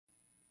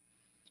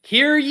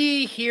Hear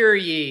ye, hear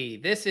ye.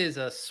 This is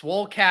a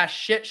Swolecast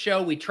shit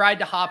show. We tried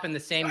to hop in the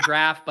same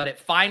draft, but it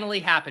finally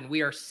happened.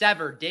 We are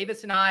severed.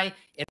 Davis and I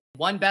in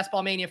one Best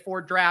Ball Mania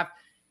 4 draft,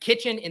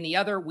 Kitchen in the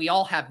other. We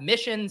all have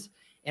missions,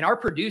 and our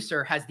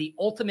producer has the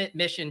ultimate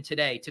mission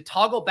today to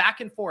toggle back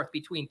and forth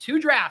between two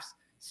drafts.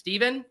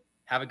 Steven,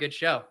 have a good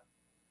show.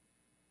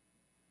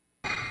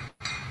 Are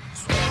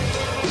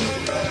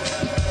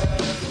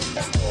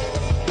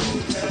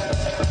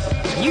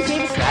you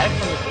Davis Maddox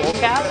from the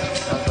Swolecast?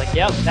 I was like,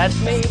 yep, that's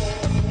me.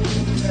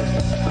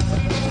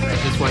 I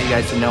just want you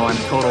guys to know I'm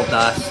total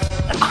dust.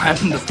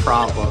 I'm the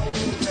problem.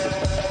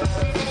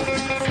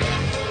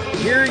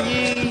 Hear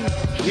ye,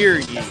 hear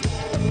ye.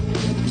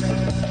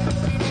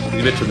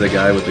 Leave it to the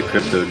guy with the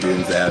crypto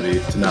dunes, Abby,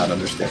 to not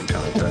understand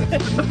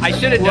context. I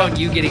should have known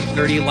you getting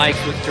 30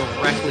 likes was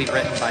directly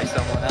written by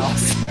someone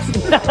else.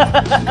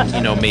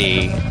 You know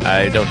me,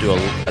 I don't do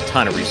a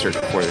ton of research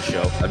before the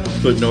show. I've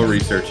put no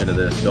research into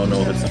this. Don't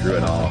know if it's true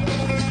at all.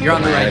 You're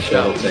on the right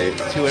show.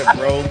 To it,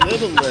 bro.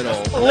 Live a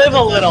little. Live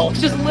a little.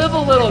 Just live a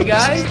little,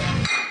 guys.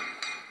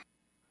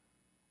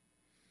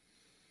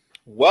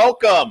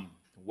 Welcome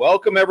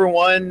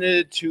everyone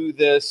to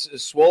this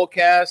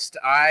Swolecast.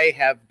 I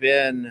have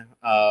been,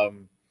 I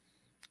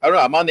don't know,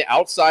 I'm on the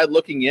outside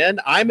looking in.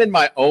 I'm in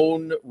my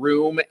own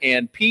room,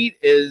 and Pete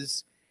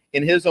is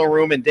in his own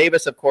room, and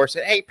Davis, of course,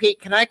 said, "Hey, Pete,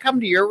 can I come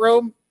to your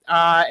room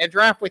and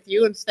draft with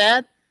you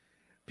instead?"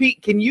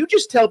 Pete, can you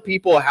just tell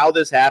people how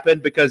this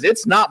happened? Because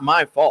it's not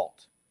my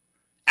fault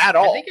at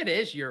all. I think it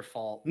is your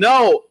fault.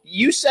 No,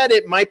 you said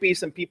it might be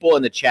some people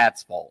in the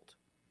chat's fault.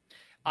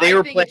 I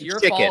think it's your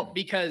fault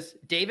because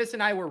Davis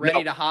and I were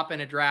ready to hop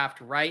in a draft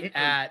right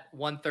at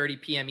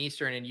 1:30 p.m.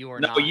 Eastern, and you were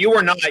not. No, you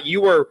were not.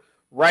 You were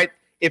right.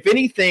 If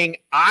anything,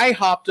 I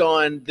hopped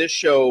on this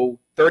show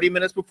 30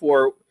 minutes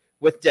before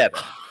with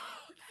Devin.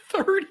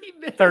 30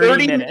 minutes.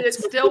 30 minutes.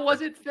 It still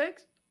wasn't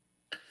fixed?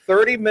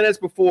 30 minutes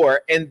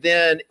before, and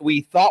then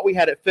we thought we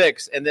had it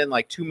fixed, and then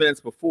like 2 minutes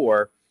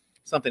before,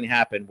 something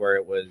happened where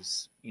it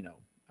was,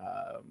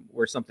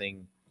 where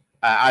something,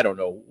 I don't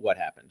know what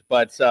happened,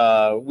 but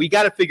we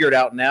got to figure it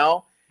out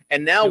now,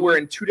 and now we're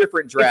in two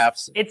different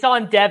drafts. It's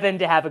on Devin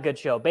to have a good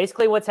show.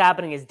 Basically what's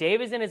happening is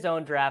Dave is in his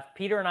own draft,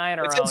 Peter and I in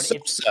our own.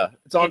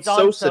 It's on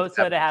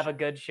Sosa to have a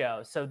good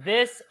show. So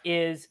this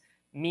is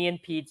me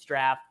and Pete's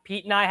draft.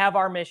 Pete and I have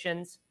our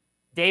missions.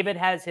 David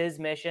has his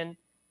mission.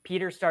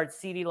 Peter starts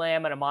CeeDee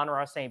Lamb and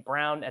Amon-Ra St.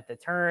 Brown at the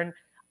turn.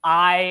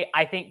 I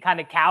think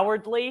kind of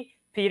cowardly.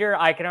 Peter,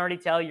 I can already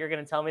tell you're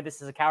going to tell me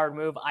this is a coward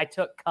move. I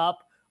took Kupp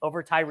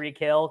over Tyreek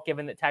Hill,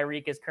 given that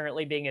Tyreek is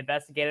currently being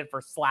investigated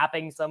for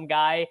slapping some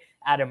guy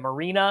at a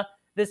marina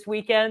this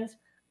weekend.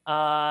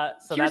 So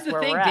here's that's the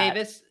where thing, we're at.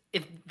 Davis.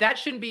 If that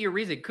shouldn't be your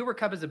reason. Cooper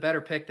Kupp is a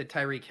better pick than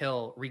Tyreek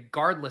Hill,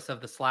 regardless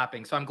of the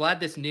slapping. So I'm glad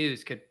this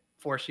news could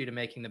force you to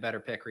making the better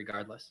pick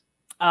regardless.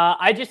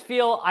 I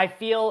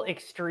feel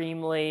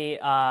extremely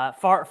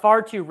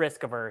far too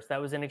risk averse.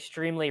 That was an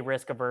extremely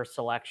risk averse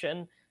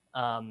selection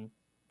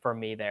for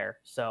me there.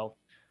 So,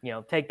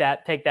 take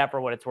that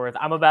for what it's worth.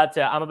 I'm about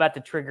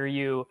to trigger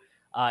you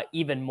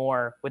even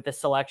more with the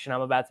selection I'm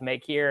about to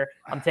make here.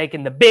 I'm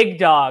taking the big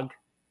dog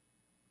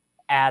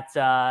at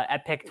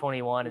pick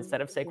 21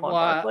 instead of Saquon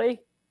Barkley.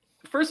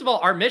 First of all,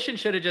 our mission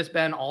should have just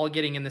been all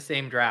getting in the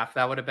same draft.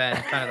 That would have been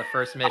kind of the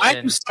first mission.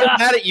 I'm so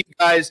mad at you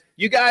guys.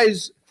 You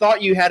guys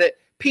thought you had it.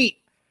 Pete,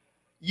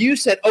 you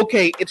said,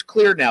 okay, it's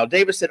clear now.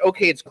 Davis said,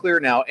 okay, it's clear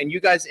now. And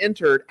you guys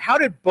entered. How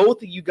did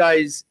both of you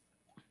guys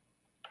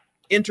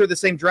enter the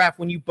same draft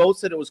when you both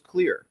said it was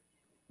clear?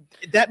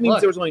 That means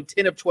there was only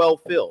 10 of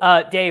 12 filled.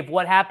 Dave,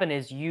 what happened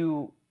is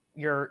your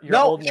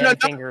old man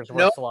fingers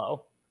were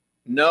slow.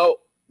 No.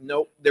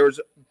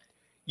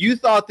 You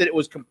thought that it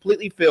was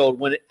completely filled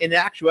when in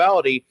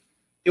actuality,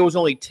 it was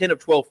only 10 of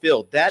 12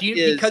 filled. That's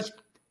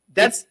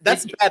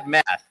bad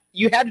math.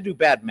 You had to do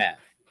bad math.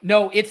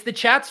 No, it's the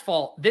chat's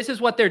fault. This is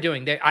what they're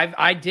doing.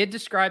 I did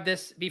describe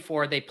this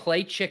before. They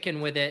play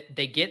chicken with it.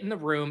 They get in the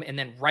room, and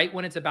then right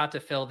when it's about to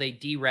fill, they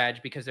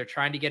dereg because they're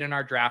trying to get in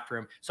our draft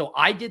room. So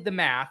I did the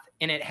math,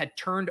 and it had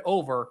turned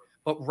over.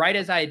 But right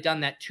as I had done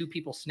that, two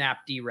people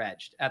snapped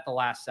deregged at the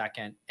last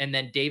second. And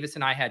then Davis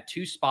and I had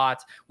two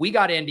spots. We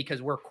got in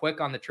because we're quick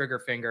on the trigger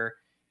finger,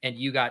 and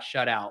you got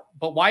shut out.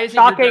 But why isn't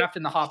your draft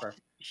in the hopper?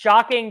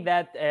 Shocking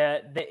that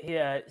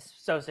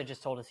Sosa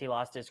just told us he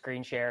lost his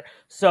screen share.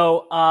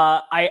 So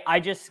I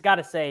just got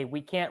to say,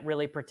 we can't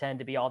really pretend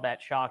to be all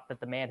that shocked that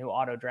the man who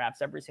auto drafts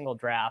every single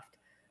draft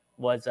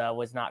was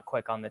not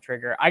quick on the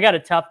trigger. I got a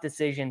tough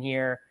decision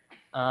here.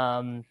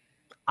 I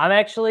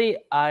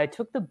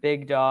took the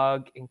big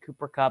dog in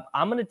Cooper Kupp.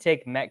 I'm going to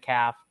take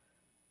Metcalf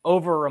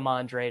over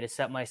Ramondre to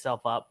set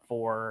myself up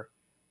for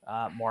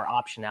more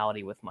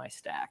optionality with my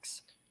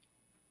stacks.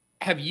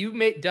 Have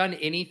you done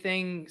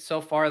anything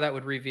so far that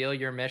would reveal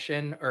your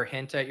mission or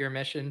hint at your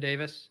mission,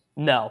 Davis?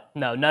 No,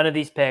 none of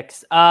these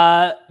picks.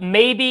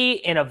 Maybe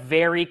in a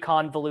very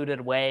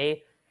convoluted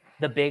way,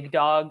 the big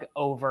dog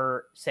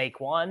over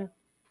Saquon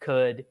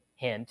could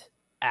hint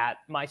at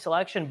my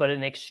selection, but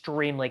an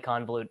extremely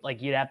convoluted,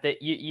 like you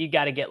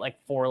got to get like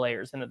 4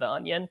 layers into the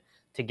onion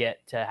to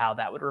get to how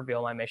that would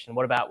reveal my mission.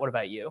 What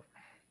about you?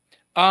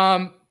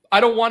 I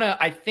don't want to.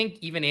 I think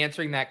even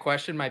answering that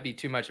question might be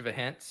too much of a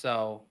hint,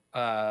 so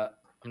I'm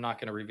not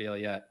going to reveal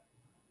yet.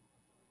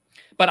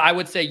 But I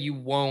would say you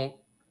won't.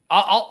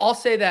 I'll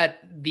say that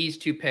these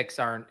two picks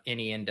aren't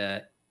any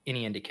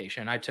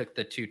indication. I took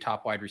the 2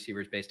 top wide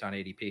receivers based on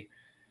ADP.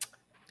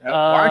 Why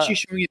aren't you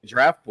showing me the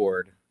draft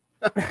board?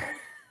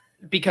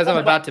 Because I'm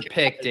about to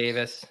pick,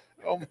 Davis.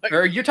 Oh my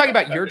Or you're talking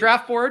about your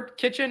draft board,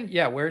 Kitchen?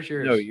 Yeah, where's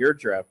yours? No, your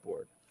draft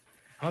board.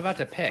 I'm about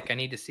to pick. I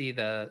need to see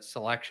the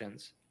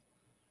selections.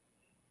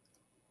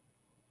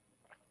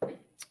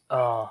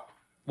 Oh,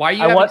 Why are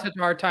you having such a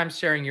hard time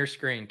sharing your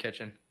screen,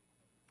 Kitchen?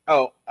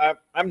 Oh,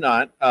 I'm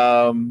not.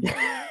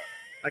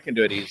 I can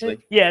do it easily.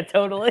 Yeah,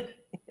 totally.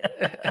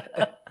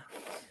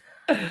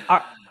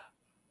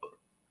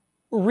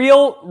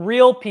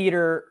 Real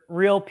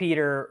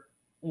Peter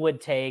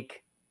would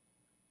take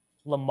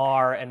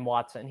Lamar and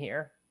Watson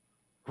here.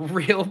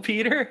 Real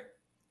Peter?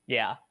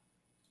 Yeah.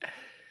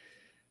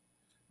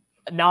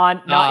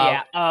 Not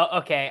yeah.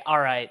 Okay, all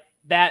right.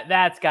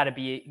 That's got to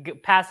be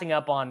passing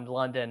up on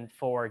London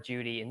for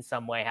Judy in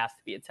some way has to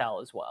be a tell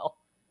as well.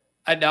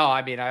 No,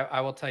 I mean, I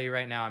will tell you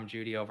right now, I'm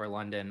Judy over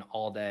London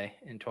all day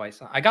and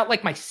twice. I got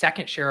like my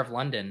second share of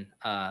London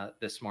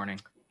this morning.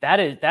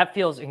 That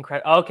feels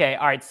incredible. Okay,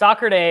 all right.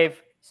 Soccer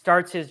Dave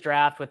starts his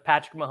draft with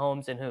Patrick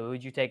Mahomes and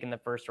who'd you take in the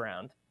first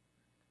round?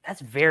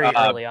 That's very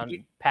early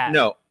on Pat.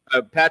 No,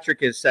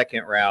 Patrick is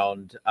second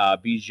round.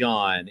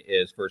 Bijan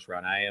is first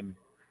round. I am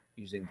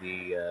using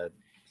the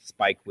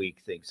Spike Week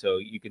thing, so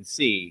you can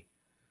see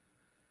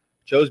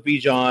chose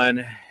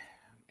Bijan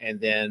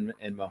and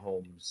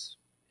Mahomes.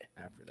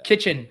 After that.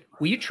 Kitchen,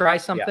 will you try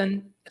something?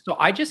 Yeah. So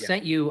I just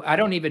sent you, I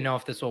don't even know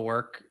if this will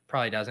work,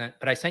 probably doesn't,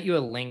 but I sent you a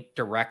link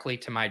directly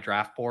to my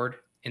draft board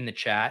in the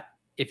chat.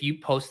 If you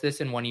post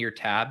this in one of your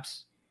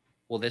tabs,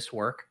 will this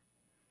work?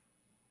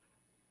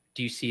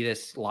 Do you see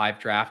this live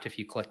draft if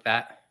you click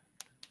that?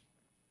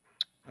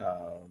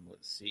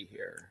 Let's see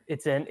here.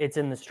 It's in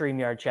the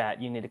StreamYard chat.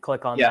 You need to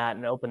click on that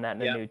and open that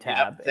in a new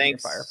tab in your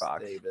Firefox.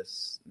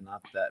 Davis,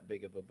 not that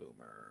big of a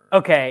boomer.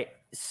 Okay,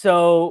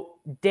 so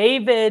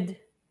David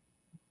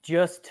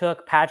just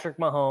took Patrick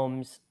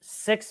Mahomes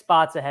 6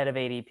 spots ahead of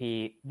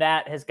ADP.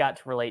 That has got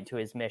to relate to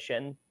his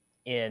mission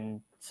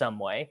in some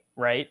way,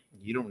 right?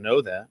 You don't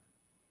know that.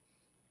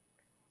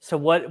 So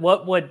what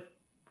would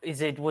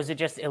is it? Was it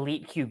just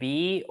elite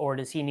QB, or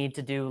does he need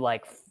to do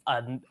like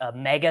a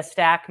mega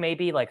stack,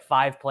 maybe like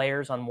 5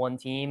 players on one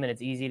team, and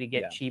it's easy to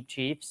get cheap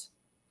Chiefs?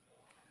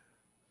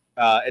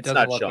 It's doesn't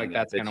not look showing like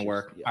that's going to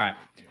work. Yeah. All right.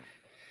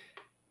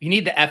 You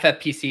need the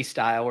FFPC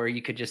style where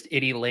you could just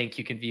any link,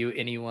 you can view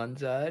anyone's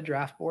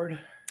draft board.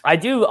 I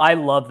do. I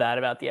love that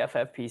about the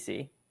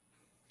FFPC.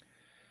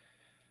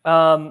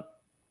 All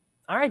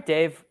right,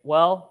 Dave.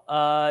 Well,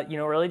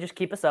 really just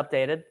keep us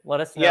updated. Let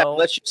us know. Yeah,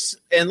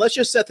 let's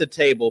just set the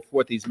table for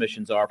what these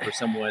missions are for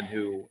someone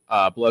who,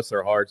 bless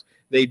their hearts,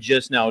 they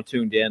just now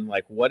tuned in.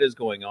 Like, what is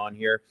going on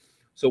here?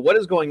 So what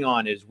is going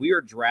on is we are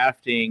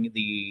drafting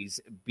these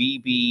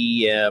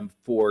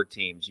BBM4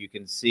 teams. You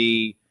can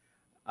see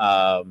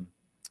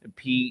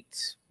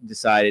Pete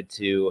decided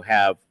to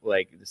have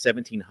like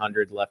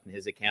 1,700 left in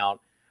his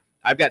account.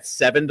 I've got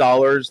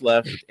 $7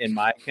 left in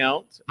my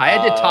account. I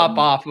had to top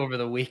off over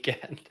the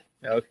weekend.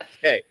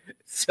 Okay.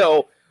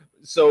 So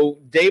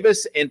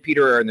Davis and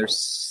Peter are in their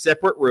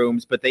separate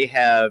rooms, but they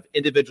have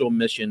individual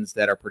missions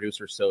that our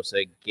producer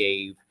Sosa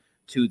gave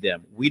to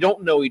them. We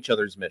don't know each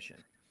other's mission.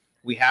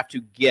 We have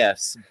to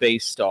guess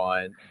based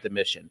on the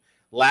mission.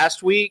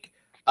 Last week,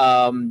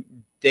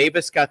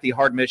 Davis got the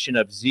hard mission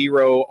of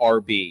 0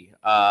 RB,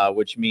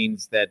 which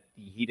means that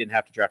he didn't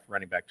have to draft a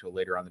running back till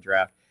later on the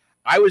draft.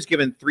 I was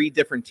given 3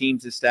 different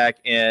teams to stack,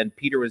 and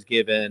Peter was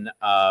given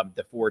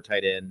the 4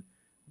 tight end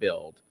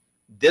build.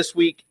 This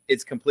week,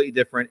 it's completely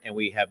different, and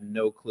we have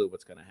no clue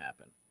what's going to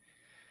happen.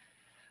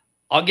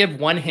 I'll give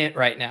one hint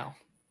right now.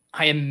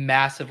 I am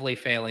massively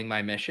failing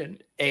my mission,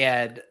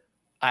 and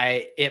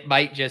it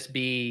might just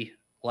be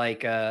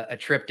like a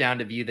trip down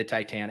to view the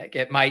Titanic.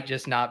 It might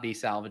just not be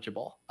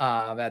salvageable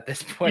at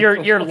this point.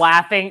 You're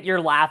laughing.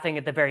 You're laughing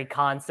at the very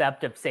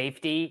concept of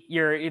safety.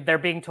 They're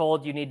being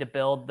told you need to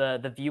build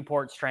the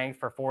viewport strength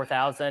for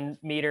 4,000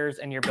 meters,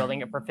 and you're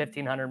building it for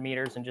 1,500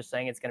 meters, and just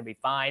saying it's going to be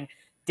fine.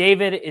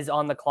 David is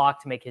on the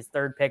clock to make his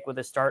 3rd pick with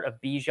a start of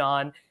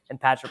Bijan and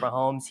Patrick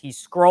Mahomes.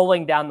 He's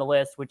scrolling down the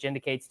list, which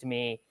indicates to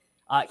me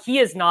he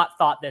has not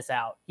thought this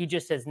out. He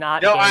just has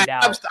not gamed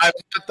out. I've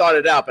thought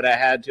it out, but I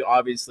had to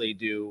obviously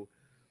do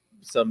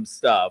some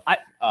stuff.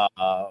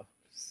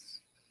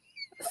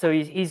 So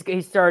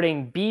he's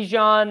starting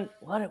Bijan.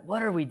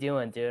 What are we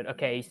doing, dude?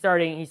 Okay, he's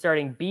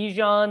starting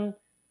Bijan,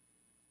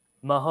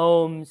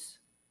 Mahomes,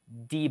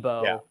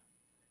 Debo.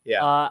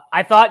 Yeah.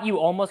 I thought you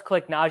almost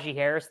clicked Najee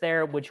Harris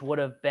there, which would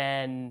have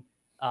been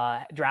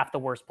draft the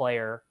worst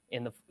player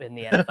in the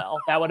NFL.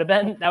 that would have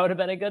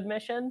been a good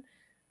mission.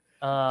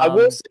 I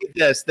will say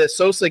this: that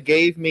Sosa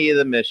gave me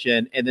the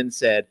mission and then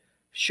said,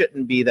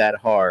 "Shouldn't be that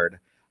hard."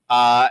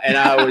 And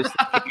I was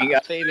thinking,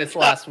 famous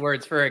last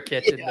words for a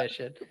kitchen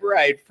mission,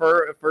 right?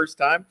 For first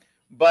time,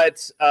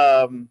 But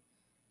I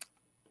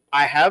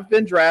have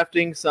been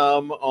drafting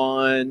some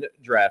on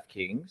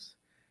DraftKings.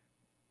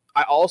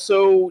 I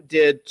also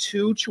did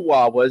 2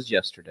 Chihuahuas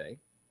yesterday.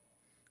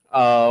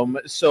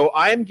 So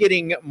I'm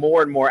getting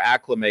more and more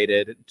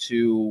acclimated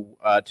to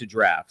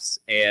drafts,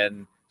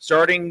 and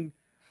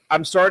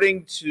I'm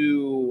starting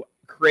to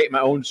create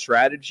my own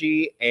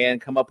strategy and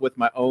come up with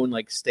my own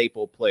like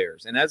staple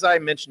players. And as I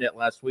mentioned it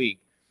last week,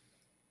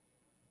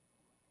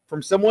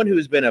 from someone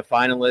who's been a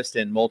finalist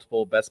in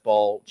multiple best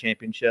ball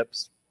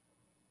championships,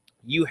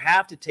 you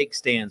have to take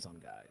stands on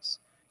guys.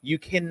 You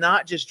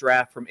cannot just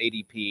draft from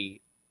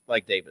ADP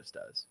like Davis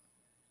does.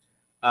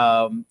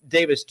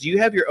 Davis, do you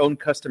have your own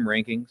custom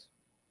rankings?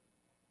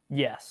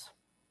 Yes.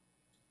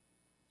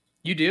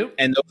 You do?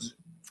 And those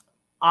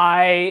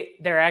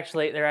they're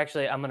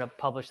actually I'm going to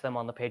publish them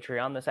on the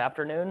Patreon this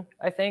afternoon.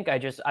 I think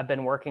I've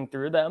been working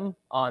through them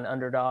on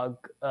Underdog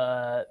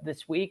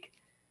this week.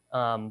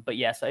 But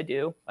yes, I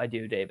do,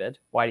 David.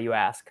 Why do you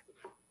ask?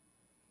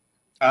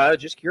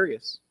 Just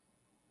curious,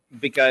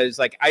 because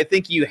like I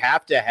think you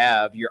have to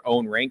have your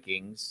own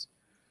rankings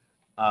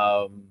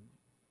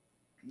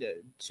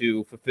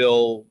to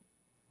fulfill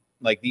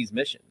like these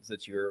missions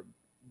that you're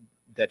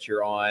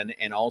on,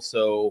 and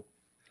also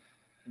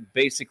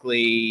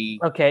basically.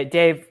 Okay,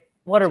 Dave.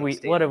 What are we?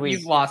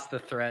 You've lost the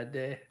thread,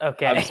 Dave.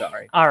 Okay, I'm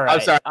sorry. All right.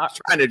 I'm sorry. I was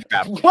trying to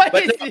draft. What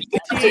is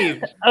this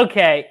team?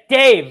 Okay,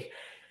 Dave.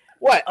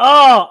 What?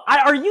 Oh,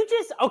 are you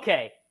just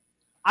okay?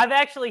 I've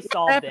actually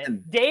solved it.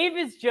 happened? Dave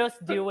is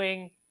just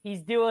doing.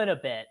 He's doing a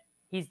bit.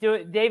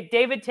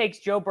 David takes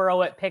Joe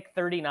Burrow at pick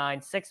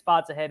 39, 6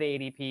 spots ahead of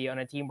ADP on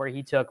a team where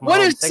he took. What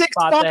is 6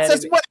 spots?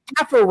 That's what,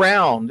 half a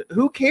round.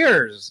 Who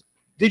cares?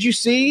 Did you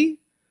see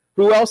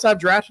who else I've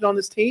drafted on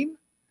this team?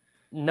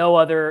 No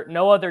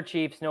other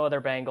Chiefs, no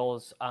other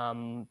Bengals.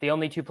 The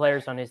only 2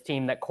 players on his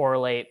team that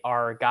correlate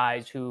are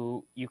guys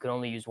who you can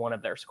only use one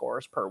of their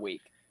scores per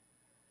week.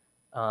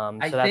 So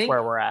that's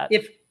where we're at.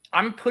 If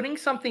I'm putting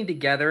something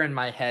together in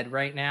my head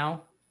right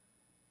now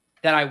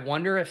that I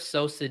wonder if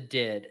Sosa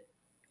did,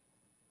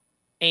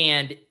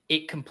 and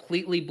it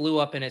completely blew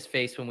up in his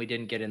face when we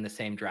didn't get in the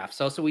same draft.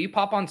 Sosa, will you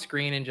pop on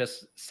screen and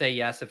just say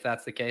yes if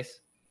that's the case?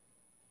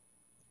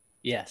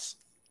 Yes.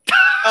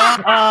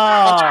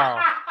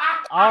 Oh,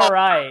 all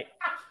right.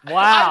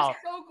 Wow. I'm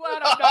so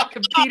glad I'm not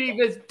competing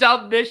this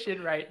dumb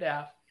mission right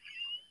now.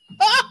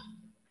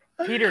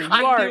 Peter,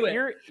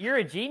 you're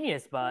a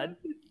genius, bud.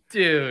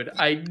 Dude,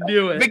 I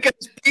knew it.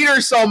 Because Peter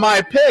saw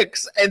my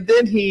picks, and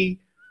then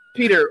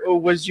Peter,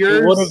 was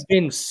yours? It would have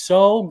been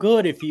so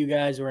good if you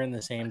guys were in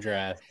the same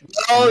draft.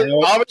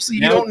 Oh, obviously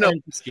you don't know.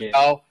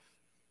 Now,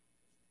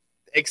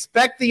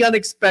 expect the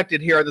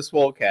unexpected here on the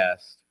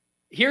Swolecast.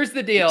 Here's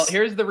the deal.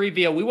 Here's the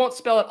reveal. We won't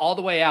spell it all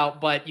the way out,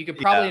 but you could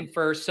probably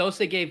infer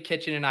Sosa gave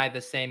Kitchen and I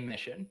the same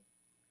mission.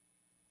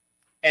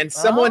 And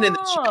someone in the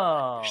chat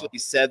actually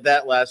said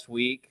that last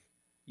week.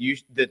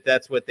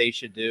 That's what they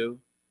should do.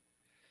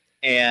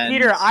 And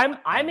Peter,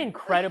 I'm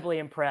incredibly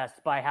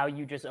impressed by how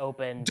you just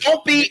opened.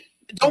 Don't be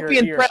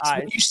impressed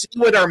when you see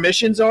what our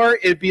missions are.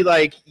 It'd be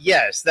like,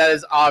 yes, that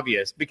is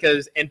obvious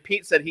and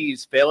Pete said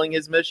he's failing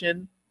his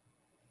mission.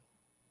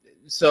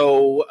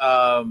 So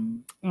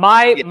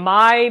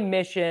my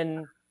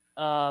mission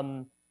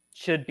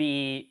should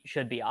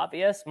be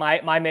obvious.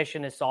 My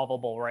mission is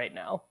solvable right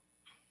now.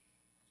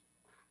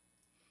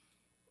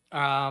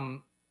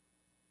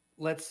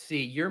 Let's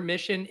see. Your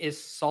mission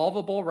is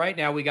solvable right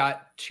now. We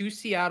got 2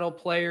 Seattle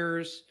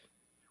players.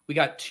 We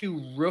got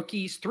 3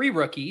 rookies.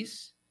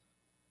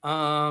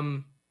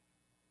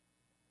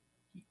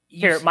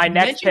 Here, my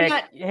next pick.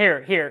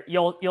 Here.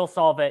 You'll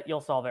solve it.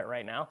 You'll solve it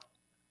right now.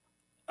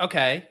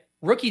 Okay.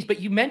 Rookies, but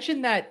you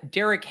mentioned that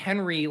Derrick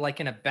Henry, like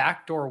in a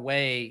backdoor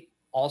way,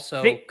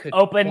 also could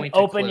open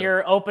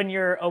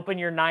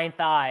your ninth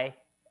eye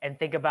and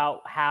think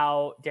about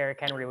how Derrick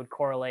Henry would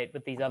correlate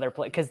with these other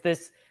players. Because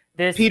this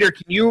Peter,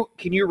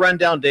 can you run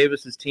down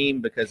Davis's team,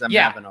 because I'm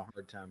having a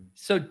hard time.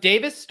 So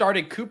Davis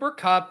started Cooper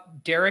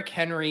Kupp, Derrick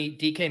Henry,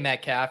 DK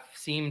Metcalf.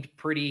 Seemed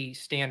pretty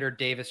standard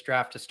Davis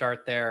draft to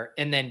start there,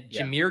 and then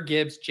Jahmyr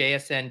Gibbs,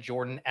 JSN,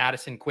 Jordan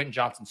Addison, Quentin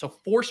Johnson. So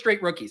 4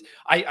 straight rookies.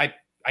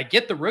 I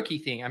get the rookie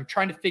thing. I'm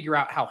trying to figure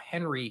out how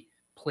Henry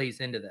plays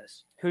into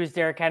this. Who does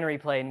Derrick Henry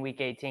play in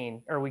week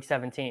 18 or week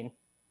 17?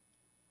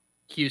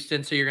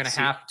 Houston. So you're going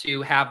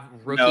to have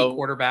rookie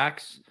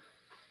quarterbacks.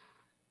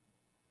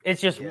 It's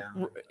just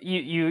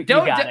you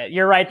got it.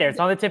 You're right there. It's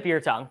on the tip of your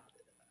tongue.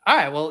 All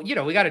right. Well,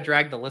 we got to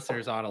drag the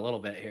listeners on a little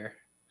bit here.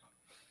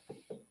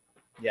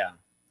 Yeah.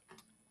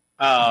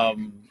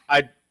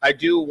 I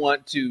do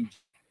want to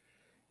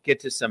get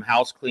to some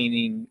house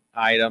cleaning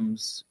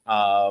items.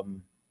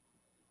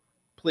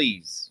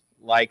 Please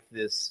like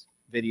this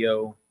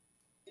video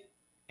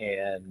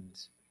and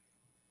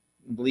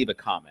leave a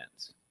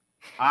comment.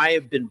 I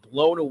have been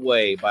blown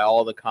away by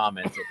all the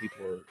comments that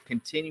people are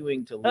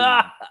continuing to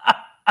leave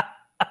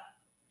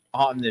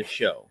on this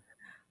show.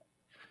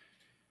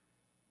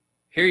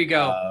 Here you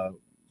go.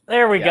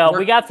 There we go.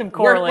 We got some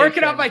correlation. We're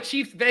working out my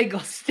Chiefs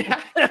Bengals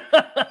stat.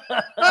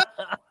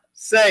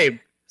 Same.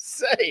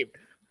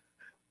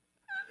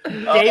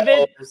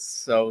 David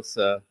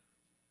Sosa.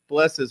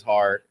 Bless his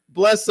heart.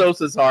 Bless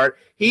Sosa's heart.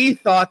 He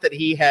thought that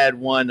he had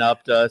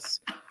one-upped us.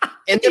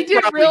 And he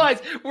didn't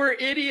realize we're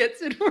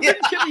idiots and we're giving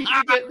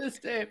you get this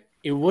tape.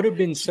 It would have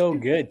been so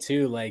good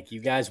too. Like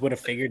you guys would have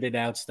figured it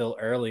out still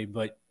early,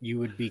 but you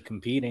would be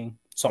competing.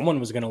 Someone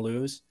was going to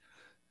lose.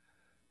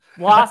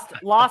 Lost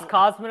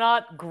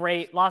Cosmonaut,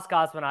 great. Lost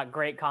Cosmonaut,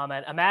 great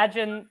comment.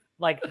 Imagine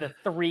like the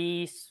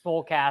 3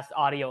 Swolecast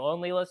audio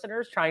only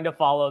listeners trying to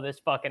follow this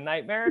fucking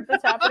nightmare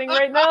that's happening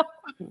right now.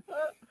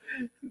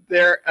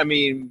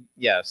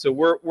 So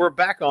we're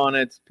back on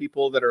it.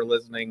 People that are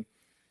listening,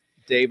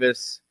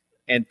 Davis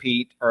and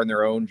Pete are in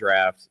their own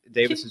drafts.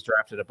 Davis has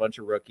drafted a bunch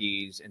of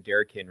rookies and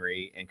Derrick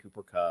Henry and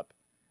Cooper Kupp.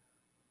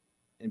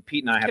 And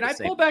Pete and I have Can the I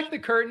same pull back the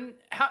curtain?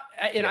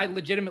 I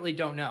legitimately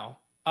don't know.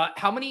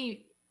 How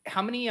many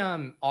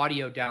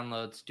audio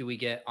downloads do we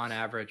get on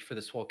average for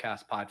the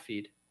Swolecast pod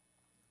feed?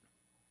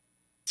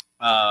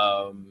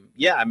 I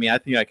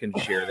think I can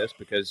share this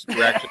because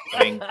we're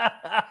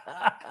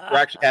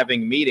actually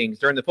having meetings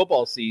during the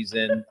football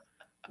season.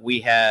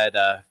 We had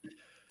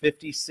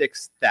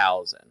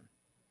 56,000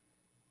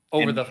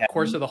 over the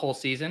course of the whole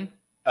season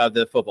of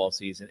the football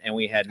season, and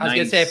we had. I was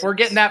gonna say if we're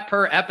getting that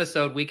per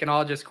episode, we can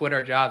all just quit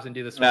our jobs and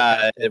do this. We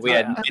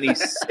had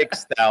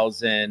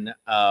 96,000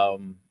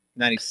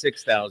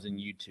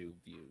 YouTube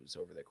views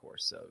over the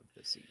course of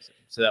the season.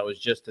 So that was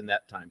just in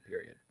that time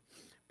period.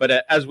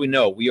 But as we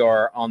know, we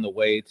are on the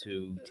way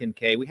to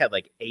 10K. We had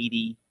like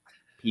 80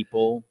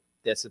 people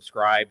that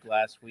subscribed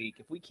last week.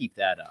 If we keep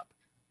that up,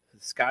 the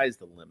sky's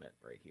the limit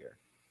right here.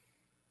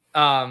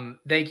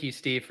 Thank you,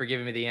 Steve, for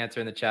giving me the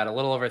answer in the chat. A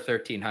little over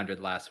 1,300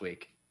 last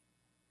week.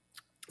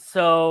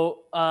 So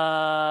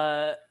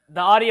for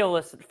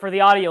the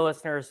audio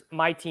listeners,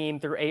 my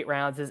team through 8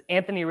 rounds is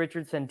Anthony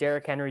Richardson,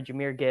 Derrick Henry,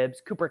 Jahmyr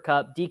Gibbs, Cooper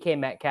Kupp, DK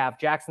Metcalf,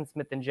 Jackson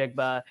Smith and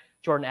Jigba,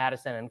 Jordan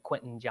Addison, and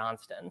Quentin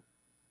Johnston.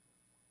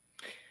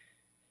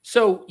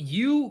 So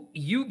you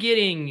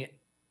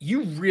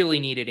really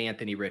needed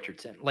Anthony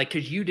Richardson, like,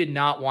 because you did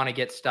not want to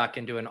get stuck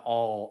into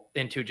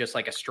just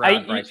like a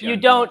Stroud. You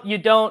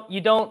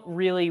don't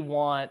really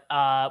want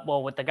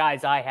with the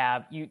guys I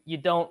have, you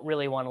don't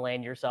really want to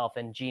land yourself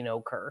in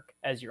Geno Kirk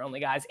as your only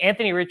guys.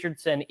 Anthony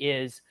Richardson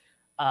is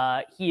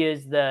he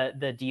is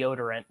the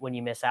deodorant when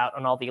you miss out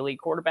on all the elite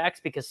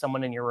quarterbacks because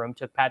someone in your room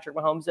took Patrick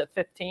Mahomes at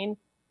 15.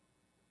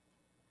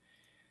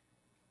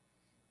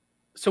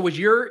 So is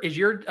your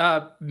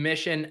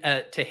mission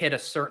to hit a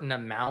certain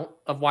amount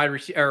of wide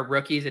receiver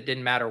rookies? It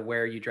didn't matter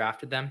where you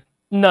drafted them.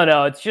 No,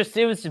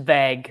 it was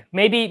vague.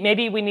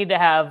 Maybe we need to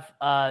have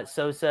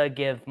Sosa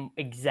give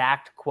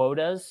exact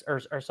quotas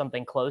or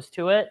something close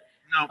to it.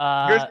 No,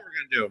 here's what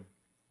we're gonna do.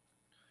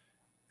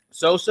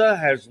 Sosa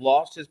has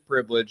lost his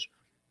privilege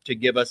to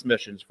give us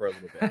missions for a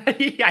little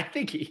bit. Yeah, I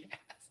think he has.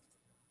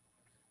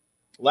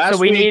 Last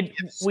week,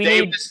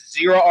 Davis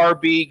 0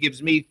 RB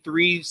gives me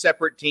 3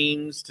 separate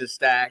teams to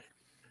stack.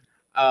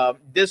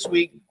 This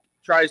week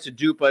tries to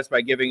dupe us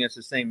by giving us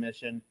the same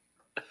mission.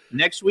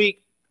 Next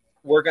week,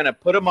 we're going to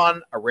put them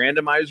on a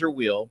randomizer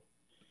wheel.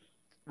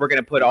 We're going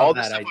to put all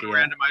this stuff on a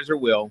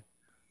randomizer wheel,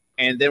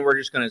 and then we're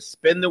just going to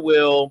spin the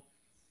wheel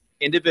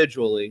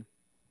individually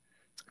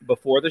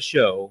before the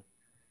show,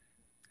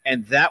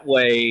 and that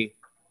way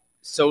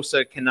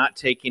Sosa cannot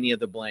take any of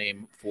the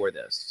blame for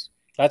this.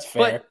 That's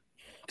fair.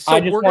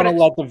 I just want to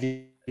let the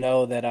viewer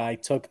know that I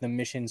took the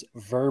missions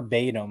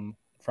verbatim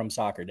from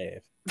Soccer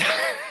Dave.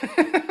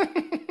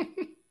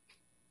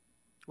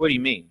 What do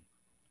you mean?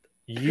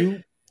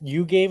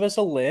 You gave us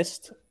a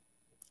list.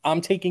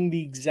 I'm taking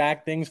the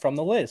exact things from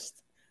the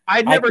list.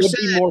 I never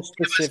said more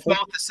specific. Give us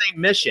both the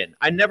same mission.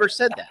 I never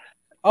said that.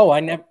 Oh,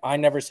 I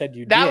never said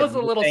you did. That was a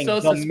little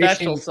Sosa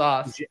special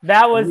sauce.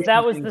 That was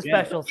the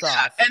special sauce.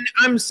 Yeah, and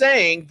I'm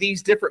saying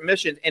these different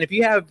missions. And if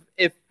you want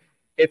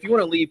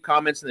to leave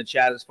comments in the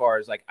chat as far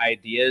as like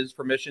ideas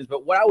for missions,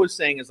 but what I was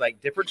saying is like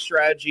different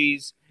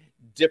strategies,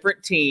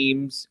 different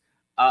teams.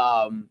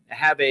 I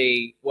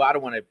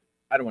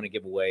don't want to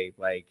give away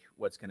like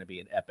what's going to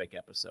be an epic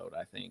episode,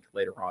 I think,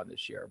 later on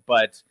this year.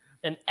 But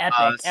an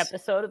epic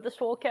episode of the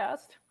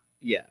Swolecast?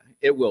 Yeah,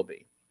 it will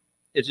be.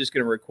 It's just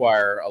going to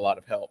require a lot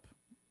of help.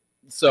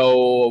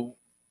 So,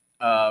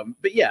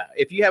 but yeah,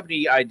 if you have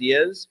any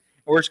ideas,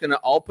 we're just going to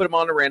all put them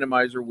on a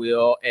randomizer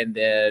wheel and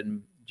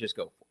then just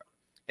go for it.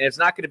 And it's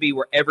not going to be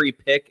where every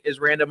pick is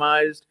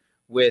randomized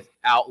with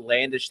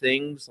outlandish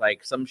things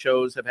like some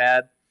shows have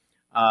had.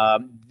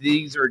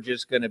 These are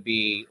just going to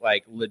be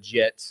like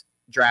legit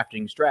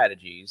drafting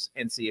strategies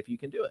and see if you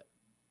can do it.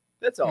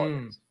 That's all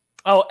it is.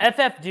 Oh,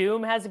 FF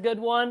Doom has a good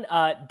one.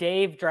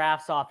 Dave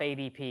drafts off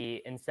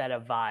ADP instead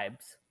of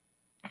vibes.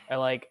 I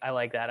like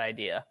that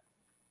idea.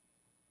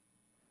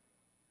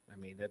 I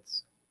mean,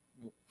 that's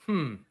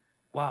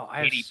wow.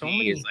 I have ADP so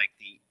many. Is like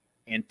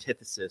the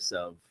antithesis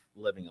of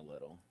living a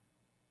little.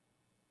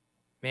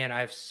 Man, I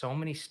have so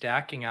many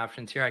stacking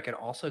options here. I could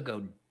also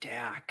go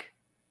Dak.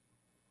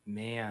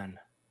 Man.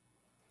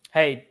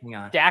 Hey,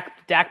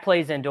 Dak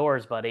plays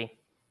indoors, buddy.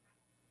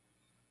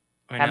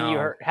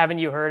 Haven't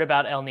you heard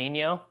about El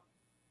Nino?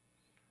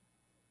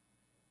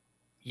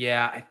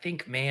 Yeah, I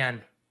think,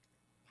 man,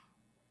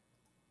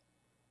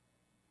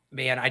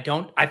 I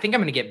think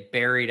I'm going to get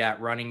buried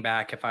at running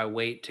back if I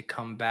wait to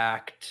come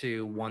back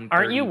to 132.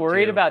 Aren't you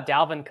worried about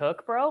Dalvin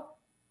Cook, bro?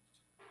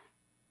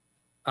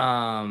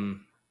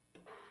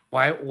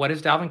 Why? What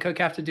does Dalvin Cook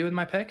have to do with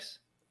my picks?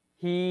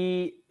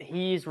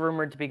 He's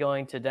rumored to be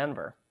going to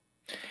Denver.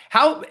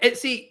 All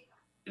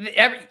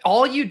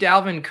you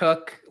Dalvin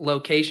Cook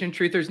location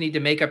truthers need to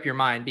make up your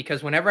mind,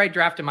 because whenever I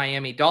draft a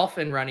Miami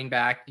Dolphin running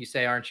back, you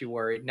say, aren't you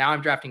worried? Now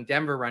I'm drafting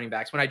Denver running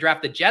backs. When I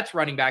draft the Jets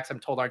running backs, I'm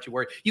told, aren't you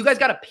worried? You guys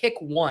got to pick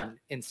one.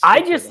 I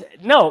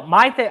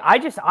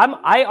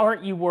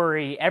aren't you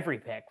worry every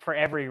pick for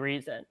every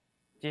reason.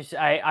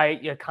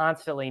 You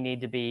constantly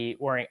need to be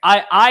worrying.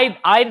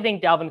 I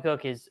think Dalvin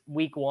Cook is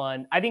week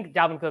one. I think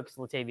Dalvin Cook is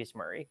Latavius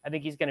Murray. I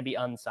think he's going to be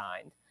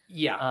unsigned.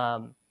 Yeah.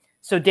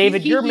 So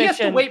David, he has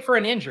to wait for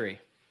an injury.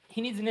 He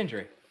needs an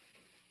injury.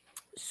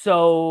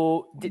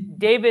 So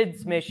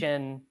David's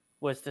mission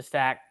was to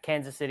stack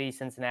Kansas City,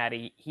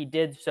 Cincinnati. He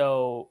did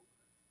so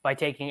by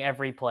taking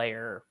every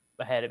player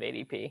ahead of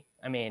ADP.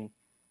 I mean,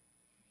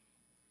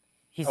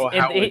 I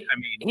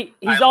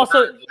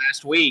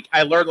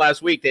learned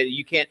last week that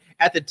you can't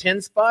at the 10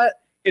 spot.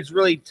 It's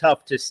really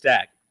tough to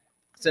stack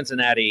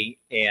Cincinnati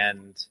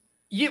and.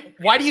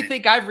 Why do you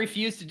think I've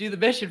refused to do the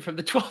mission from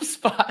the 12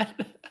 spot?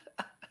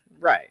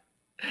 Right.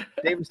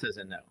 Davis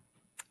doesn't know.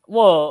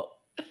 Well,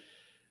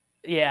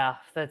 yeah,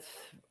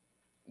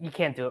 you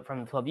can't do it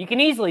from the 12. You can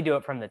easily do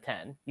it from the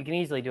 10.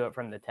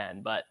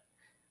 But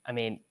I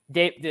mean,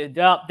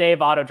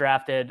 Dave auto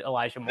drafted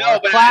Elijah Moore.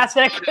 No,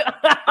 classic.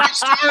 I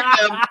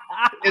started him.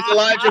 It's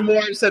Elijah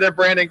Moore instead of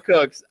Brandon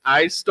Cooks.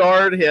 I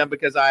starred him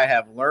because I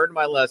have learned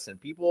my lesson.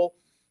 People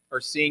are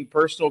seeing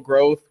personal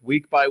growth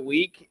week by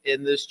week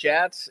in this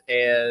chat,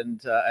 and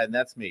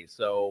that's me.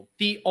 So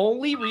the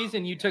only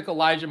reason you took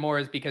Elijah Moore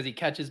is because he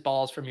catches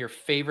balls from your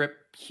favorite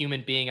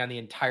human being on the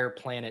entire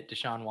planet,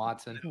 Deshaun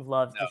Watson. Who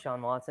loves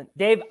Deshaun Watson.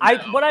 Dave,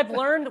 what I've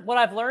learned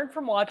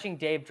from watching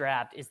Dave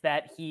draft is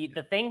that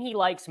the thing he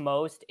likes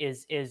most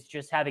is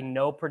just having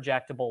no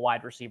projectable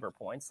wide receiver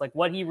points. Like,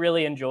 what he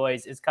really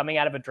enjoys is coming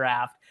out of a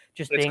draft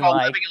just being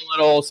like having a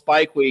little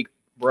spike week.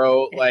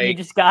 Bro, like you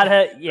just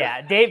gotta,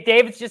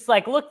 David's just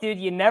like, look, dude,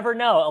 you never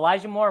know.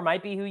 Elijah Moore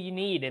might be who you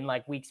need in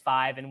like weeks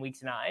 5 and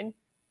weeks 9.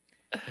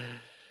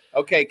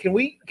 Okay, can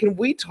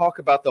we talk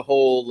about the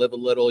whole live a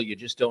little, you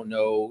just don't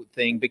know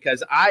thing?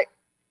 Because I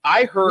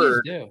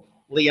heard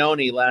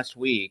Leone last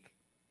week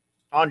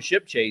on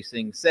Ship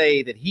Chasing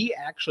say that he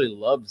actually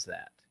loves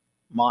that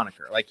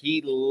moniker. Like,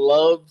 he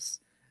loves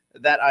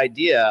that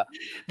idea.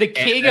 The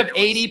king of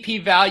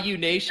ADP Value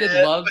Nation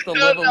loves the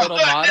live a little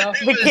motto.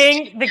 The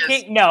king.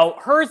 No,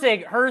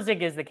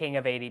 Herzig is the king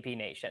of ADP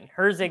Nation.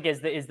 Herzig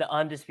is the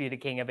undisputed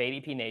king of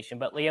ADP Nation,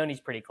 but Leone's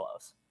pretty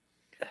close.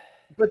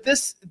 But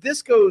this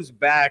goes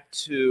back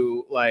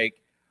to, like,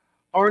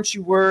 aren't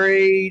you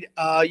worried?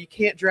 You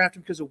can't draft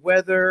him because of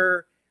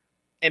weather.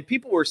 And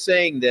people were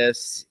saying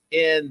this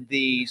in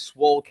the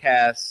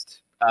Swolecast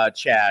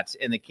chat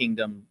in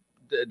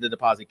the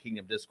Deposit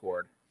Kingdom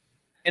Discord.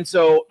 And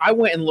so I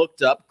went and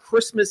looked up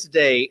Christmas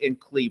Day in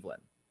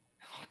Cleveland.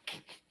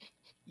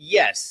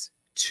 Yes,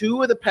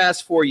 2 of the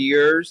past 4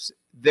 years,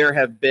 there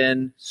have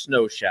been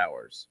snow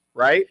showers,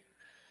 right?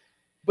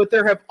 But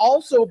there have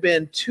also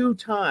been 2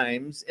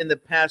 times in the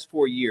past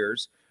 4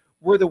 years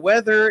where the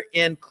weather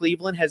in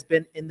Cleveland has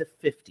been in the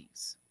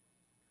 50s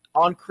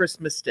on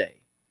Christmas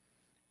Day.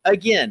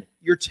 Again,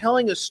 you're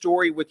telling a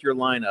story with your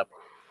lineup.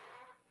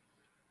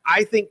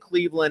 I think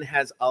Cleveland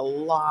has a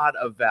lot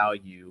of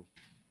value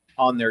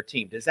on their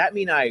team. Does that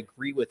mean I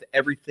agree with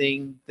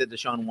everything that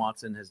Deshaun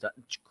Watson has done?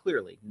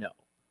 Clearly, no.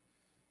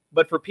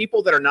 But for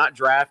people that are not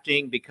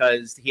drafting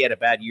because he had a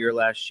bad year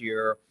last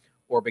year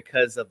or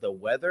because of the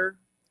weather,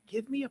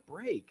 give me a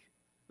break.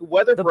 The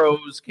weather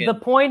bros can. The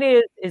point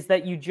is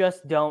that you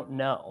just don't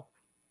know.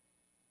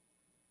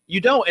 You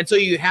don't. And so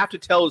you have to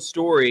tell a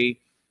story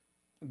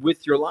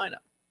with your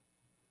lineup.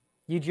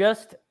 You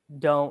just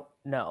don't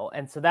know.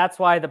 And so that's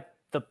why the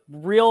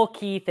real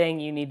key thing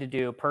you need to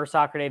do per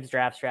Soccer Dave's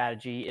draft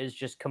strategy is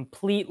just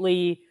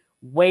completely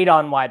wait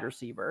on wide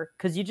receiver,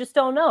 because you just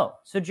don't know.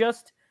 So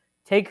just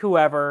take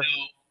whoever.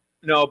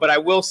 No, but I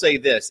will say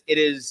this. It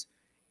is,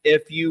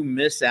 if you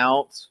miss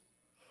out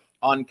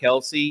on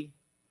Kelsey,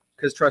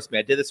 because trust me,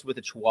 I did this with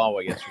a Chihuahua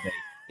yesterday.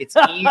 It's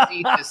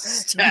easy to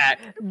stack.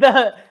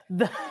 The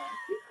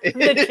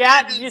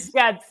chat just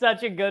got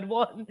such a good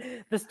one.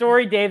 The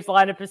story Dave's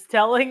lineup is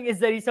telling is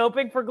that he's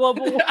hoping for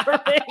global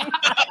warming.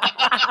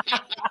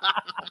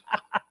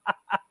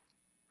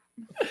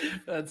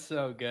 That's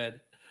so good.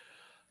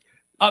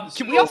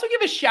 Can we also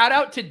give a shout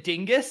out to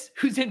Dingus,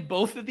 who's in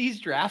both of these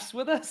drafts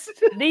with us?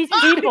 These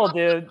people,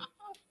 dude.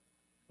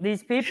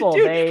 These people.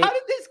 Dude, how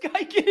did this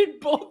guy get in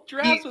both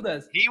drafts with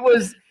us?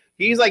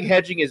 He's like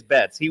hedging his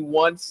bets. He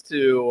wants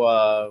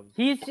to.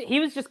 He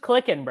was just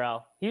clicking,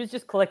 bro. He was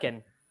just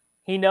clicking.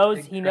 He knows.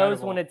 Incredible.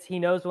 He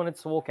knows when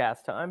it's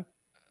Swolecast time.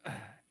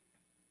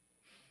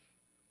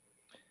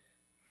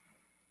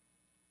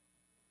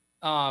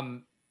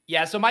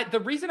 Yeah, so the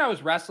reason I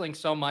was wrestling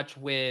so much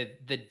with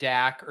the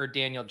Dak or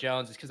Daniel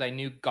Jones is because I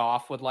knew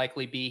Goff would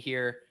likely be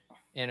here,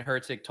 and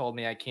Herzig told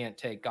me I can't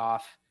take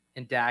Goff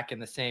and Dak in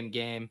the same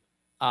game.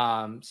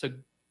 So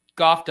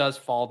Goff does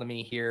fall to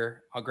me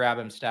here. I'll grab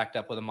him stacked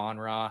up with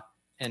Amon-Ra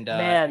and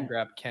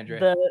grab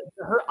Kendrick.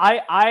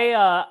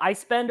 I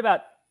spend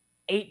about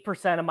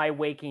 8% of my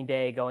waking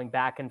day going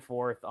back and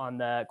forth on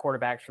the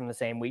quarterbacks from the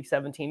same Week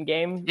 17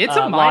 game. It's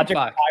a mind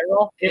fuck.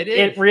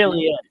 It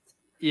really is.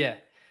 Yeah.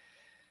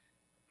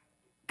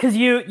 Because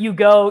you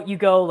go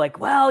like,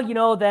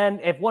 well,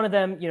 then if one of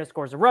them,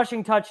 scores a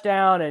rushing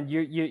touchdown and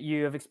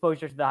you have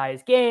exposure to the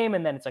highest game,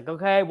 and then it's like,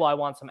 okay, well, I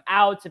want some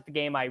outs if the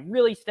game I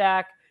really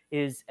stack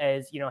has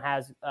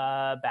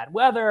bad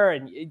weather,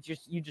 and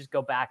you just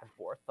go back and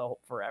forth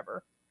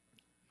forever.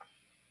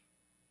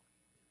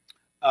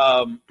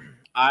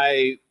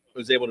 I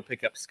was able to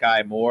pick up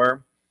Sky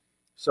Moore,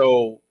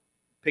 so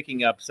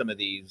picking up some of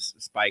these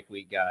Spike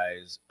Week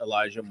guys,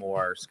 Elijah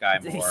Moore, Sky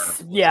Moore.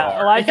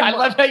 Yeah, Elijah. I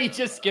love how you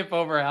just skip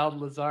over Alden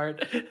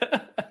Lazard.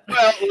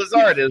 Well,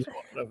 Lazard is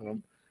one of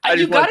them.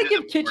 You got to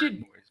give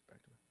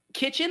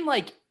Kitchen,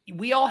 like,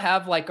 we all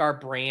have like our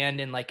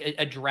brand, and like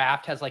a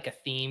draft has like a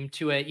theme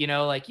to it.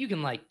 Like you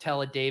can like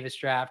tell a Davis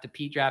draft, a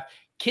Pete draft.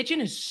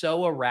 Kitchen is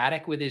so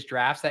erratic with his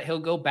drafts that he'll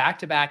go back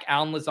to back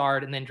Allen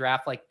Lazard and then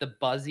draft like the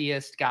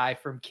buzziest guy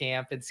from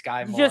camp and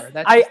Sky Moore.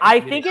 I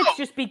think it's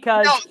just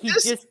because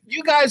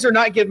you guys are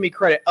not giving me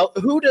credit.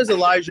 Who does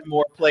Elijah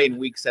Moore play in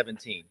Week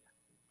 17?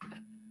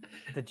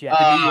 The Jets.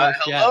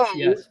 Hello,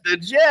 yes. The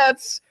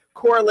Jets.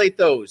 Correlate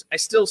those. I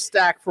still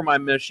stack for my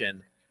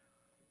mission.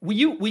 Will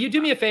you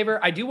do me a favor?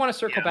 I do want to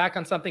circle back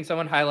on something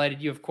someone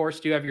highlighted. You, of course,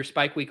 do have your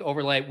Spike Week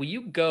overlay. Will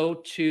you go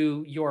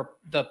to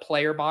the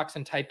player box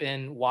and type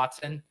in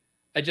Watson?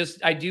 I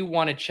do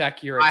want to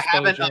check your exposure. I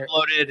haven't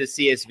uploaded a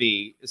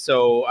CSV,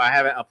 so I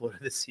haven't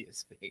uploaded the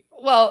CSV.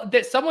 Well,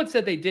 someone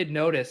said they did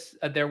notice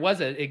there was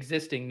an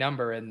existing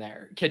number in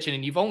there, Kitchen,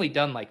 and you've only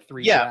done like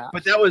 3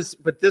 drafts.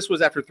 But this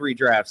was after 3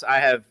 drafts. I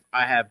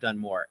have done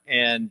more,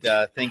 and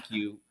thank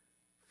you.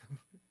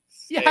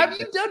 Yeah, have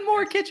you done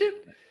more, Kitchen?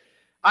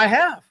 I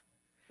have.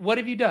 What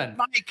have you done?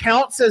 My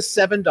account says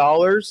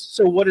 $7.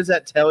 So what does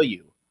that tell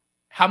you?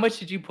 How much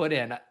did you put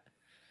in?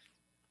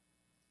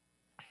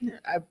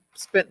 I've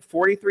spent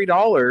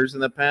 $43 in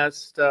the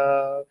past.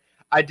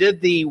 I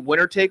did the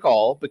winner take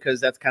all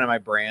because that's kind of my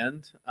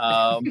brand.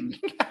 How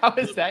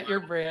is that your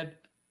brand?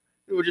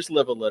 We'll just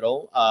live a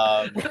little.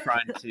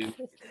 Trying to.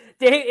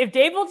 If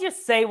Dave will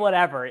just say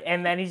whatever,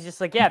 and then he's just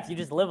like, yeah, if you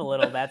just live a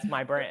little, that's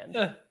my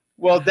brand.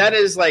 Well, that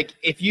is like,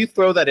 if you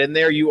throw that in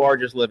there, you are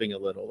just living a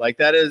little. Like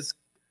that is,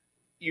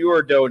 you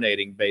are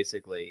donating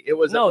basically. It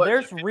was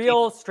there's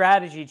real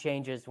strategy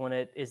changes when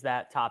it is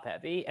that top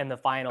heavy, and the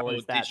final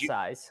is that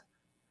size.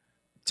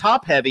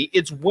 Top heavy,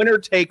 it's winner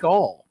take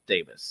all,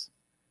 Davis.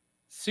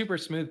 Super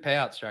smooth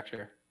payout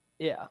structure.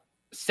 Yeah.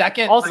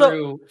 Second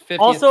through 50th.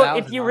 Also,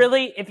 if you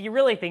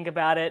really think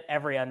about it,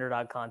 every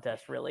underdog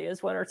contest really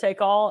is winner take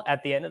all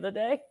at the end of the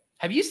day.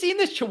 Have you seen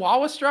this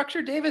Chihuahua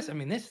structure, Davis? I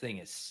mean, this thing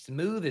is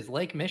smooth as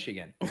Lake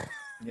Michigan.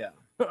 Yeah.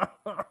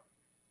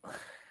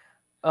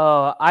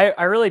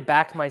 I really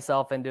backed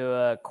myself into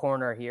a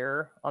corner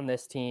here on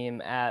this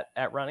team at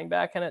running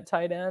back and at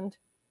tight end.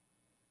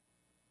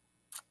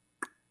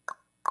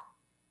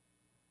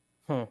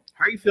 How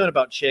are you feeling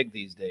about Chig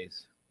these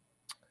days,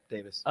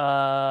 Davis?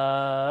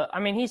 I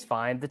mean, he's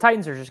fine. The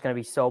Titans are just going to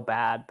be so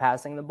bad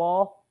passing the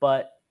ball,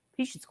 but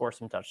he should score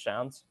some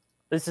touchdowns.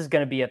 This is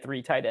going to be a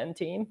 3 tight end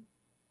team.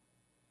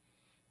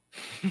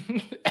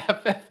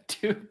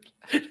 FF2,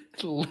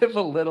 live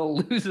a little,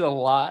 lose a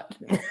lot.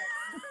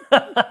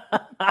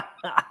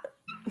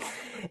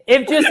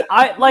 If just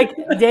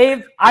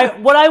Dave,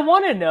 what I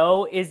want to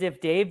know is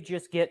if Dave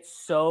just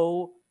gets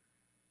so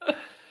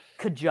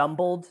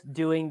kajumbled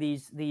doing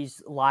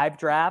these live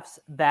drafts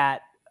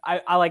that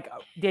I like,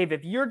 Dave,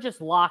 if you're just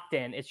locked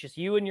in, it's just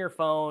you and your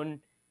phone,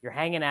 you're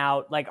hanging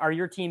out, like, are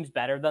your teams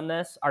better than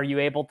this? Are you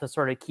able to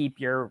sort of keep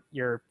your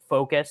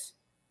focus?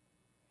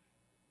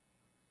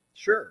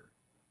 Sure.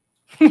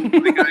 Sure.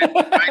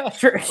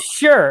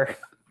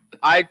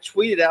 I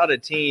tweeted out a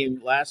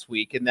team last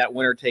week in that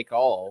winner take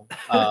all.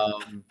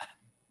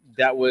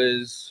 That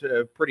was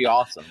pretty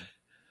awesome.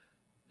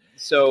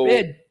 So,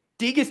 man,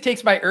 Dingus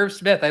takes my Irv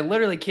Smith. I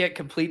literally can't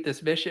complete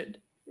this mission.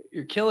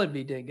 You're killing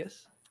me,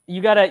 Dingus.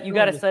 You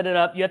gotta set it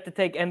up. You have to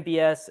take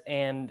MBS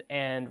and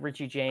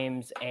Richie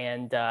James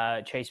and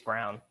Chase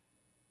Brown.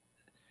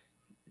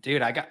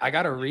 Dude, I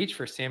got to reach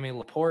for Sammy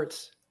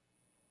Laporte's.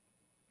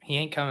 He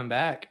ain't coming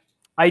back.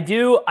 I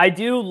do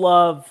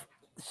love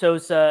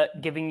Sosa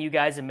giving you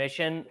guys a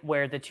mission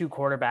where the 2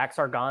 quarterbacks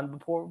are gone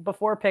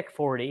before pick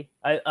 40,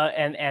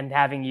 and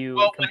having you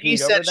compete over them. When he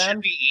said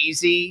should be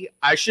easy,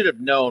 I should have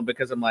known,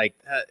 because I'm like,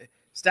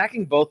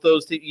 stacking both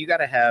those two, you got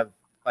to have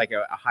like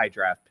a high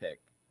draft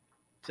pick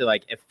to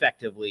like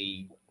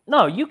effectively.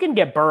 No, you can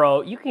get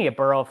Burrow. You can get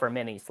Burrow for a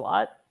mini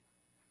slot.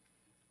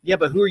 Yeah,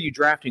 but who are you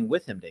drafting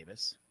with him,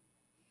 Davis?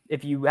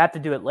 if you have to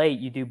do it late,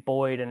 you do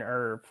Boyd and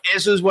Irv.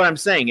 This is what I'm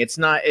saying. It's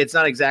not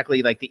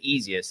exactly like the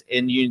easiest,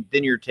 and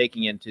then you're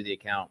taking into the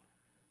account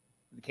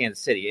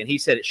Kansas City, and he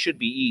said it should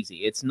be easy.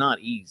 It's not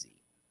easy.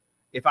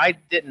 If I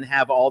didn't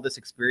have all this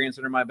experience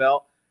under my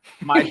belt,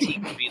 my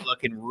team would be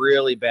looking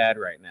really bad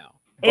right now.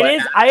 It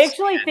is. I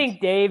actually think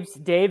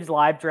Dave's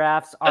live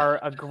drafts are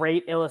a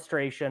great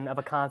illustration of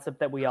a concept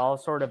that we all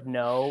sort of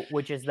know,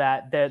 which is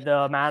that the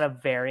amount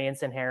of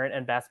variance inherent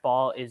in best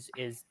ball is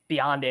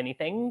beyond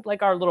anything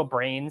like our little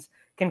brains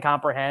can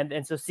comprehend.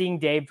 And so seeing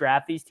Dave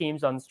draft these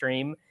teams on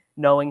stream,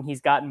 knowing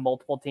he's gotten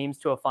multiple teams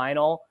to a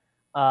final,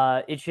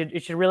 it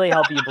should really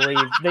help you believe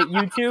that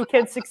you too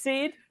can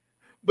succeed.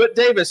 But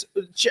Davis,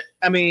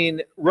 I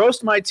mean,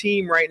 roast my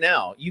team right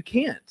now. You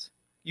can't.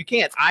 You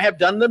can't. I have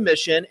done the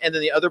mission, and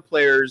then the other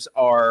players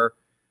are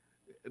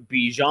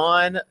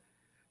Bijan,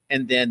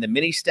 and then the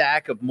mini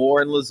stack of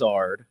Moore and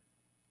Lazard,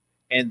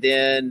 and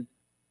then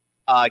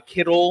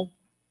Kittle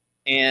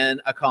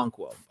and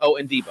Okonkwo. Oh,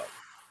 and Debo.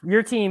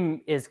 Your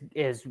team is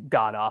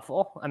god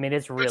awful. I mean,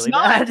 it's really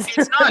bad.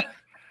 It's not.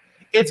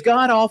 It's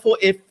god awful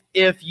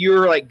if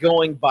you're like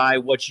going by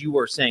what you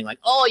were saying, like,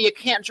 oh, you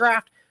can't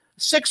draft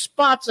 6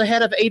 spots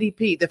ahead of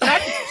ADP. The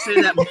fact that you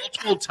say that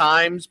multiple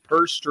times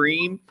per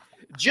stream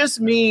just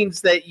means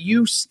that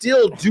you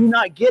still do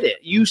not get it.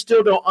 You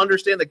still don't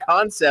understand the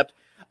concept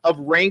of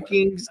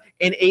rankings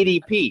and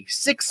ADP.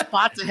 6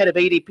 spots ahead of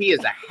ADP is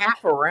a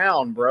half a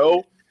round,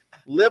 bro.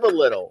 Live a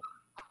little.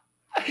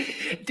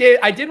 Dude,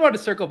 I did want to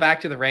circle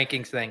back to the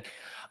rankings thing.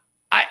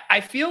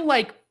 I feel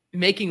like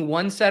making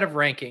one set of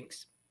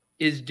rankings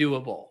is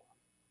doable.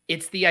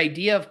 It's the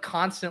idea of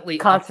constantly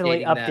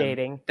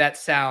updating that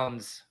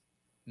sounds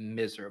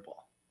miserable.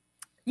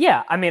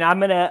 Yeah, I mean,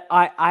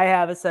 I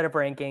have a set of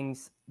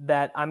rankings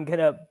that I'm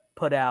gonna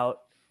put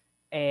out,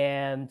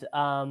 and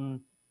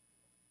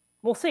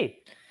we'll see.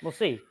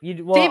 Davis,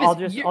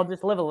 I'll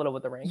just live a little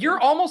with the rankings. You're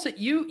almost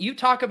you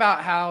talk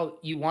about how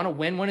you want to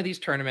win one of these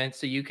tournaments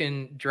so you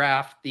can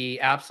draft the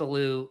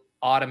absolute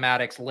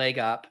automatics leg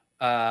up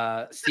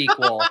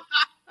sequel.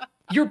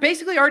 You're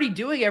basically already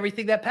doing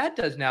everything that Pat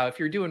does now. If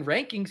you're doing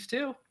rankings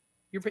too,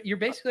 you're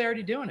basically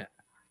already doing it.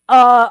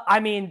 I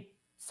mean,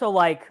 so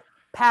like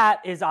Pat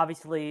is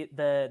obviously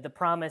the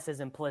promise is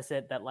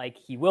implicit that like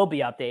he will be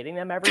updating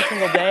them every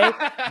single day.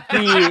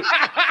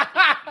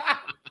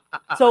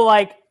 So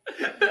like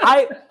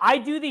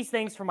I do these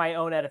things for my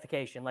own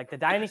edification. Like the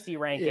dynasty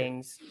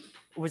rankings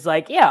was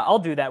like, yeah, I'll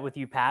do that with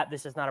you, Pat.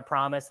 This is not a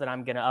promise that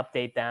I'm going to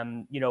update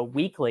them,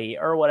 weekly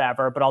or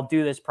whatever, but I'll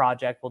do this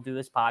project. We'll do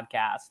this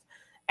podcast.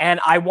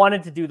 And I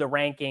wanted to do the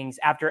rankings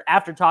after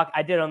talk.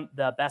 I did on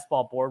the best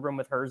ball boardroom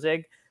with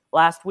Herzig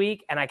last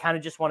week. And I kind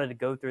of just wanted to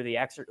go through the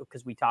exercise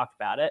because we talked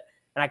about it.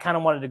 And I kind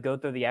of wanted to go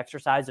through the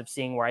exercise of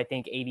seeing where I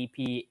think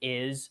ADP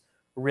is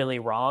really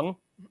wrong.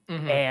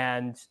 Mm-hmm.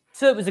 And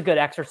so it was a good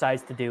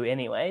exercise to do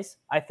anyways,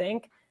 I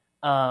think.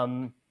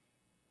 Yeah,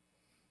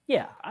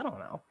 I don't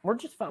know. We're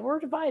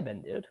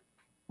vibing, dude.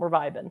 We're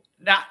vibing.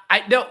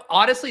 No,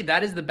 honestly,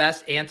 that is the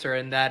best answer.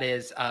 And that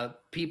is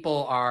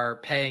people are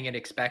paying and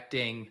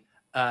expecting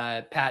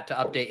Pat to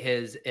update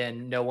his,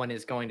 and no one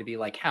is going to be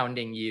like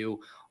hounding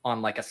you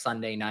on like a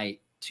Sunday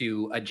night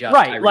to adjust.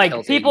 Right. Tyreek Like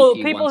Hill's people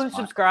ADP who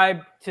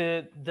subscribe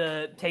to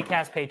the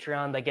Takecast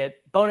Patreon, they get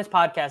bonus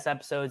podcast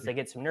episodes, they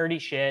get some nerdy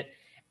shit.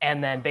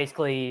 And then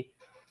basically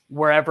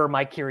wherever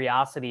my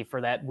curiosity for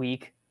that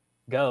week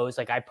goes,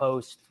 like I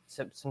post,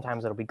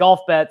 sometimes it'll be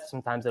golf bets,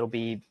 sometimes it'll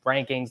be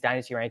rankings,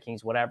 dynasty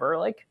rankings, whatever.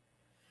 Like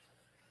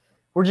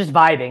we're just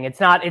vibing. It's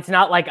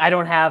not like I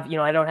don't have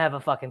a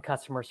fucking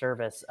customer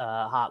service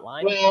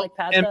hotline like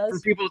Pat and does. For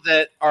people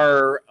that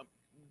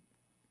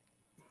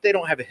they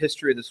don't have a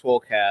history of the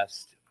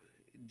Swolecast,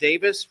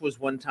 Davis was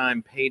one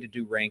time paid to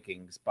do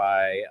rankings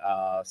by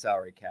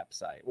salary cap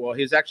site. Well,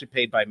 he was actually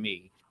paid by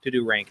me to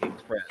do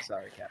rankings for that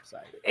salary cap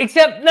site.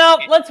 Except no,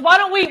 why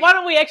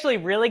don't we actually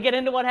really get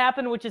into what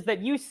happened, which is that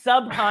you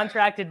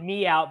subcontracted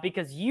me out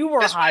because you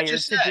were hired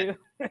to do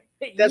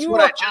That's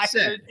what I just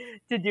said.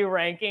 To do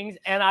rankings,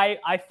 and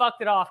I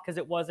fucked it off because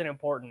it wasn't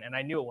important, and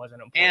I knew it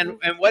wasn't important.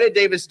 And what did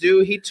Davis do?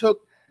 He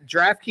took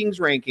DraftKings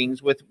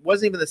rankings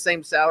wasn't even the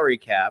same salary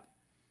cap.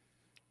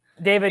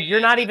 David, you're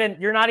not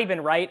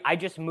even right. I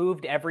just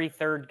moved every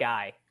third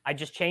guy. I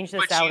just changed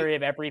the salary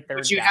of every third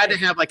guy. But you had to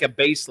have like a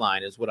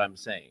baseline is what I'm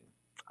saying.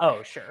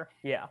 Oh, sure.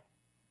 Yeah.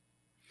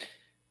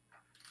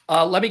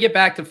 Let me get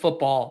back to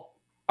football.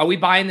 Are we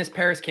buying this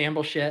Paris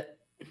Campbell shit?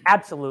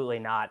 Absolutely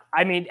not.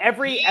 I mean,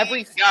 every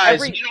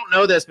guys, you don't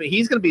know this, but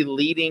he's going to be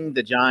leading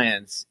the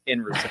Giants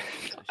in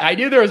receptions. I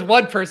knew there was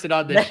one person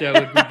on this show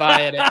who'd be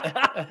buying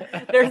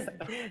it. There's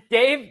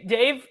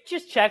Dave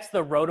just checks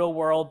the Roto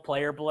World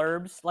player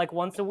blurbs like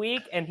once a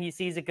week, and he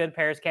sees a good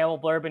Paris Campbell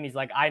blurb, and he's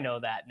like, I know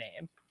that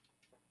name.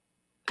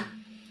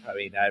 I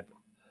mean,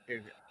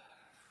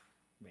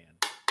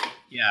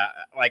 yeah,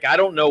 like I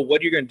don't know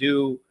what you're going to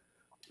do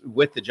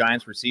with the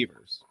Giants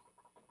receivers.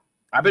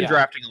 I've been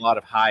drafting a lot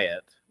of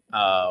Hyatt,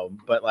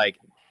 but like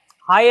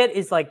Hyatt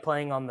is like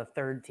playing on the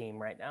third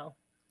team right now.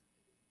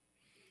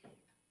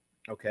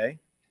 Okay.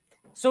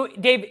 So,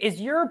 Dave,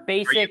 is your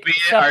basic being-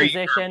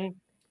 supposition?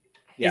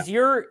 Yeah.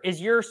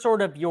 Is your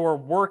sort of your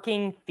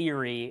working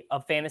theory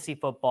of fantasy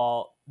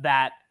football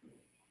that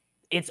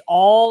it's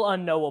all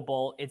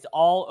unknowable, it's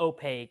all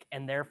opaque,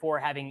 and therefore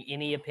having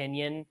any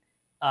opinion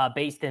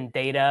based in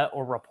data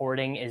or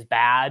reporting is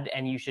bad,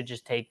 and you should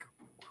just take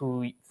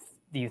who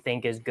you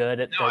think is good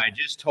at No, I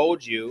just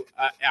told you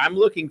I'm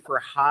looking for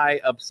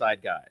high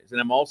upside guys, and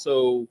I'm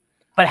also.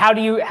 But how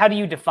do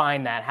you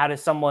define that? How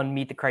does someone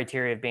meet the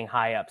criteria of being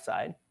high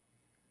upside?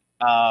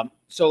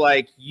 So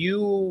like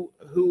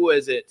who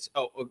is it?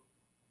 Oh,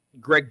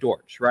 Greg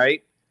Dortch,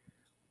 right?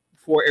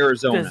 For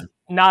Arizona.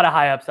 Not a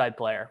high upside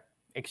player.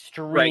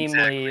 Extremely Right,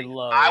 exactly.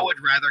 low. I would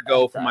rather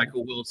go for upside.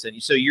 Michael Wilson.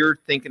 So you're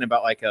thinking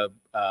about like a.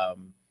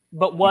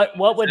 But what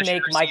would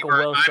make receiver. Michael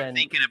Wilson? I'm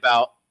thinking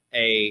about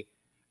a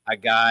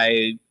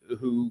guy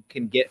who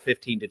can get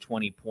 15 to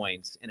 20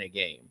 points in a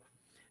game.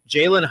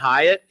 Jalen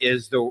Hyatt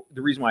is the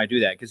reason why I do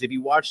that, because if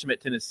you watched him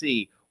at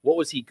Tennessee, what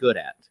was he good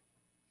at?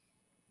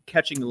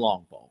 Catching the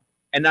long ball.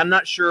 And I'm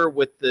not sure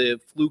with the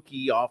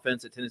fluky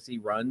offense that Tennessee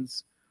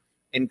runs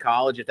in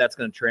college if that's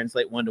going to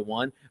translate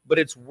 1-to-1, but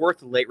it's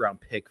worth a late round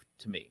pick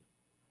to me.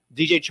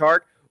 DJ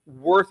Chark,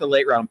 worth a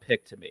late round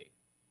pick to me,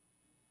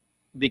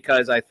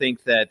 because I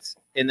think that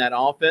in that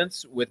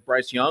offense with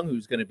Bryce Young,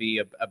 who's going to be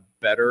a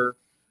better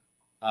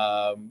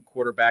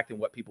quarterback than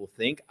what people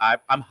think,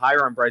 I'm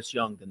higher on Bryce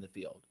Young than the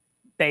field.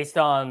 Based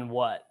on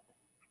what?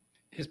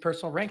 His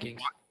personal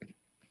rankings.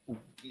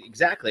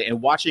 Exactly. And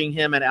watching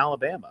him at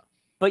Alabama.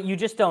 But you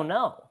just don't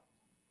know.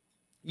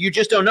 You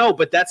just don't know,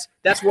 but that's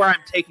where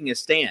I'm taking a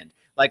stand.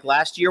 Like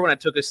last year when I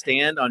took a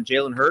stand on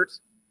Jalen Hurts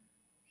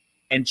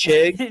and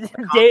Chig.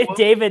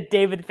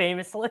 David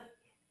famously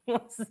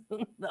was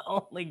the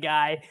only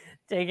guy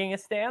taking a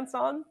stance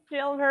on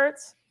Jalen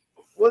Hurts.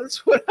 Well,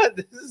 that's what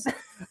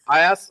I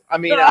asked. I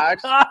mean, I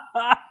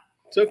actually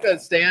took a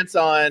stance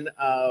on,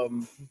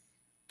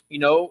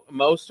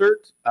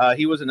 Mostert.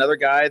 He was another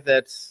guy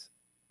that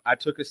I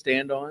took a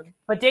stand on.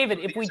 But David,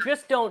 if we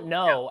just don't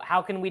know,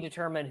 how can we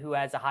determine who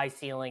has a high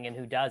ceiling and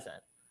who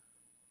doesn't?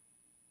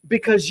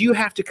 Because you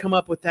have to come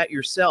up with that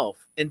yourself.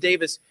 And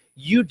Davis,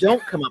 you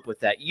don't come up with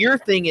that. Your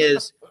thing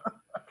is,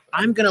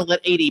 I'm going to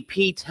let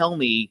ADP tell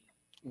me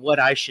what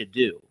I should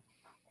do.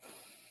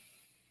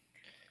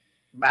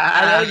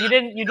 I know you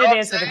didn't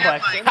answer the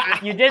question.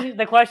 You didn't.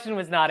 The question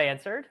was not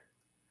answered.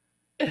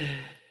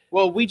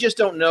 Well, we just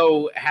don't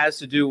know. It has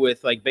to do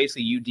with like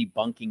basically you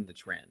debunking the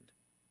trend.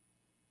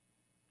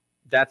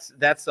 That's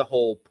the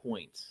whole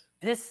point.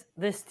 This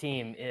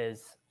team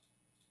is,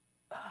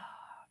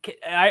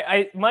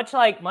 I much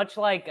like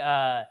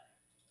I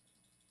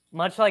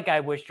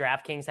wish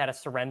DraftKings had a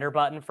surrender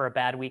button for a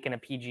bad week in a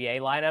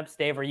PGA lineup.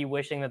 Dave, are you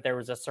wishing that there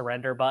was a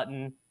surrender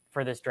button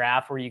for this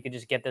draft where you could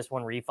just get this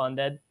one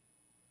refunded?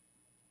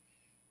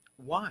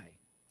 Why?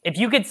 If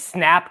you could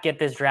get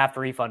this draft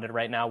refunded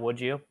right now, would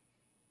you?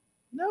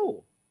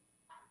 No.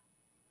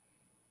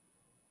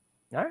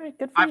 All right,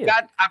 good for you.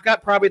 I've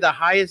got probably the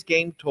highest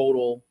game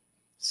total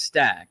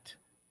stacked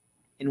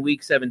in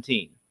week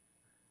 17.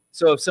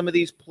 So if some of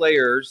these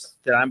players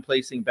that I'm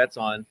placing bets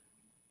on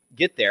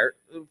get there,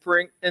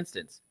 for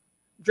instance,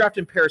 I'm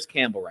drafting Paris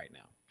Campbell right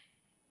now.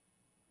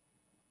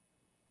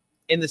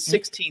 In the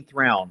 16th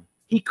round,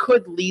 he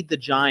could lead the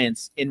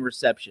Giants in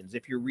receptions.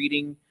 If you're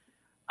reading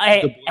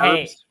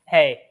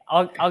Hey!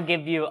 I'll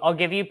give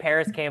you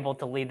Paris Campbell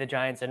to lead the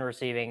Giants in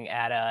receiving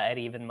at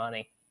even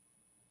money.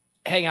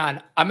 Hang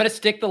on, I'm going to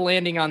stick the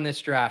landing on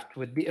this draft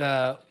with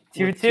the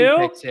 2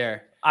 picks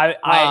here.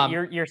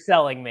 You're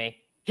selling me.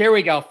 Here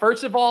we go.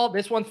 First of all,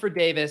 this one's for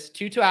Davis.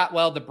 Tutu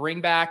Atwell, the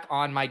bring back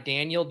on my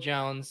Daniel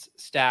Jones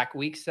stack,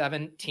 week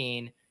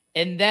 17,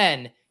 and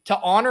then to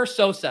honor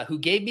Sosa, who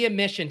gave me a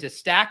mission to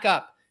stack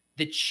up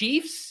the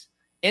Chiefs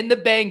and the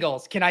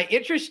Bengals. Can I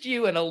interest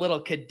you in a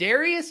little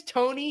Kadarius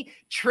Toney,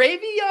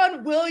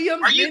 Travion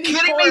Williams? Are you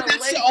kidding me?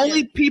 That's the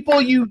only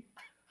people you.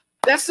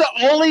 That's the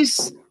only.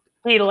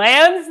 He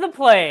lands the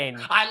plane.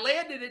 I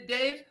landed it,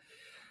 Dave.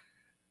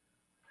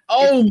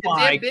 Oh it's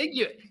my!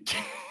 Ambiguous.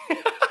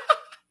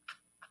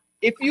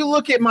 If you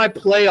look at my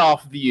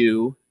playoff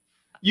view,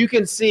 you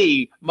can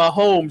see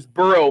Mahomes,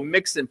 Burrow,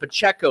 Mixon,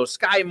 Pacheco,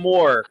 Sky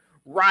Moore,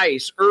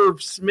 Rice,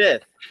 Irv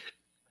Smith.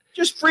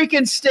 Just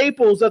freaking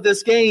staples of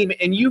this game,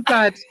 and you've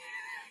got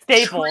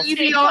staples.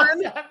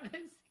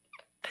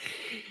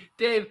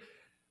 Dave,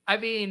 I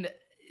mean,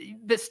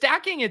 the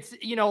stacking, it's,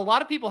 a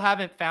lot of people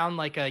haven't found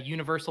like a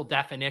universal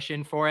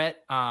definition for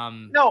it.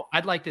 No,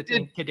 I'd like to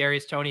think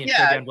Kadarius Toney and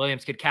Travion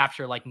Williams could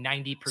capture like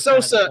 90%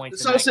 of the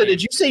points. Sosa,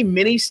 did you say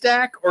mini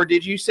stack or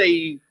did you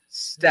say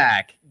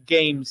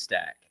game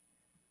stack?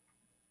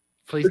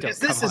 Please because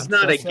don't. This is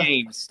not Sosa. A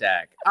game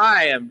stack.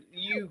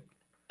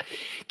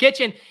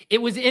 Kitchen,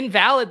 it was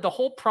invalid. The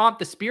whole prompt,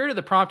 the spirit of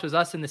the prompt was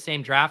us in the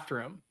same draft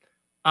room.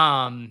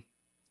 And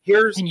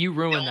you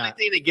ruined that. The only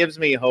thing that gives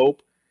me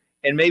hope,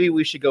 and maybe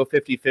we should go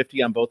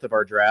 50-50 on both of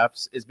our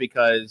drafts, is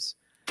because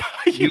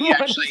you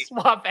actually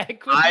swap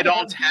equity. I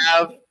don't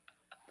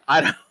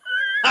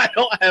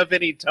have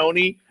any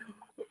Toney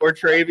or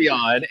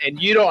Travion,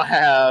 and you don't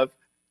have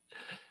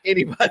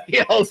anybody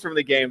else from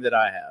the game that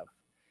I have.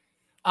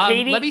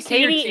 Let me see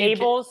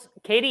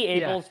Katie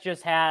Abels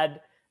just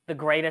had the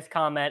greatest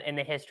comment in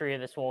the history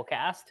of the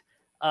Swolecast.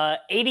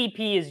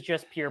 ADP is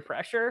just peer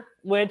pressure,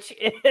 which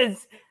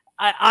is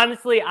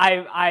honestly,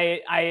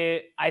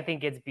 I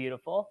think it's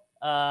beautiful.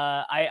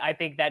 I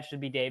think that should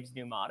be Dave's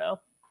new motto.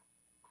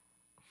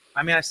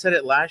 I mean, I said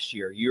it last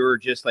year. You're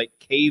just like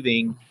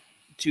caving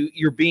to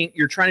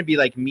you're trying to be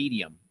like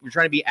medium. You're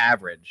trying to be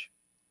average.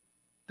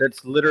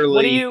 That's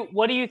literally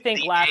what do you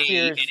think last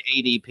year's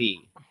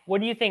ADP? What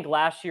do you think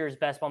last year's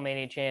Best Ball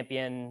Mania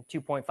champion,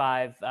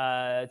 2.5,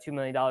 $2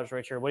 million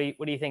richer? What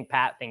do you think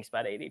Pat thinks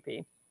about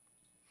ADP?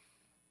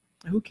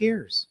 Who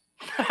cares?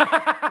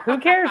 Who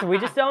cares? We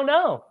just don't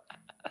know.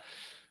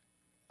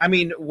 I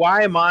mean,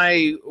 why am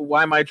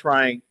I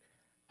trying?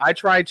 I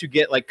try to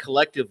get like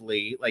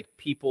collectively like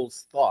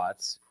people's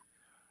thoughts,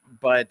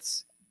 but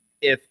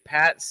if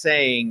Pat's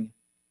saying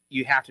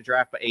you have to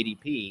draft by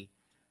ADP,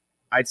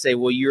 I'd say,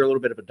 well, you're a little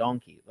bit of a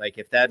donkey. Like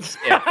if that's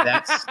if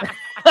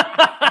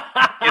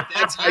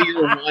that's how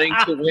you're wanting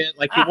to win,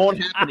 like it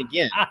won't happen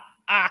again.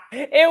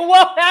 It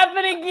won't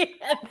happen again.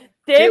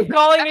 Dave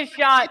calling a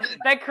shot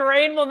that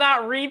Karain will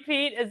not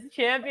repeat as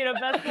champion of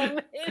Best Ball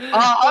Mania.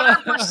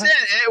 100%.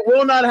 It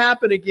will not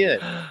happen again.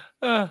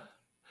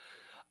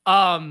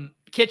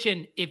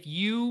 Kitchen,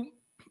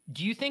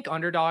 do you think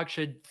Underdog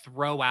should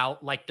throw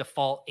out like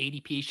default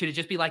ADP? Should it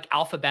just be like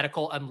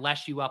alphabetical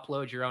unless you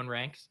upload your own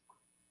ranks?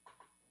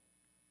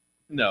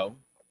 No.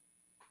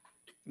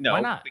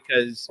 Why not?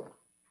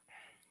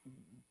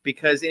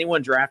 Because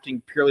anyone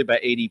drafting purely by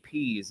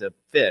ADP is a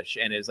fish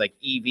and is like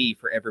EV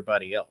for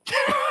everybody else.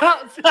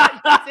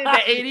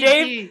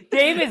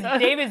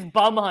 Dave is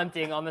bum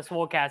hunting on the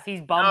Swolecast.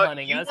 He's bum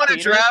hunting us. You want to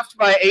draft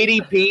by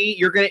ADP,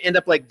 you're going to end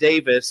up like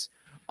Davis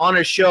on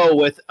a show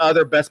with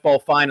other best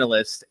ball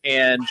finalists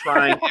and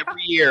trying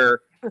every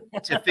year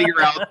to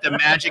figure out the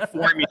magic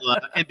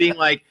formula and being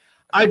like,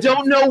 I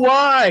don't know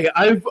why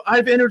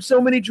I've entered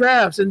so many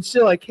drafts and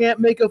still I can't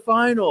make a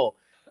final.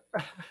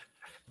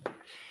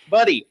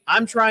 Buddy,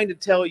 I'm trying to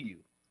tell you.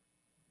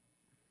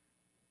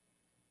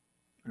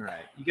 All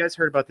right. You guys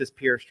heard about this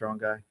Pierre Strong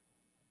guy?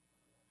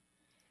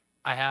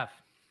 I have.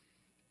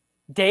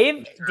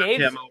 Dave's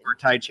him over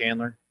Ty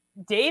Chandler.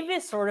 Dave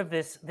is sort of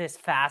this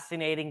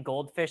fascinating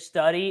goldfish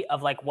study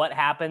of like what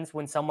happens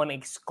when someone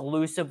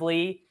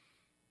exclusively,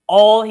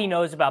 all he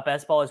knows about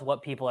best ball is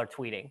what people are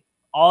tweeting.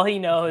 All he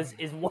knows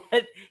is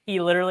what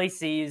he literally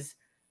sees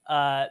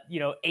 8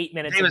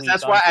 minutes Davis, a week.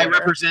 that's why I Twitter.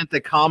 represent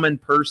the common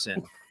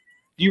person.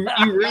 You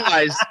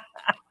realize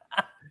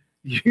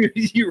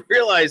you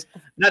realize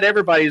not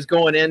everybody is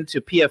going into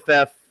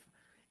PFF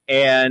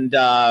and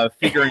trying to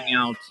figure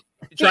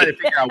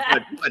out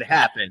what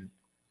happened.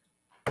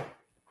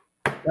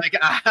 Like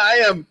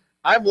I'm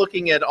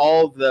looking at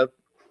all the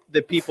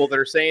people that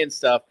are saying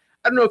stuff.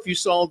 I don't know if you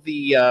saw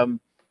the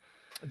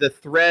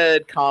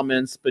thread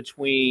comments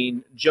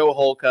between Joe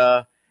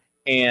Holka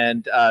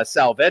and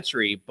Sal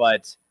Vetri,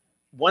 but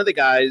one of the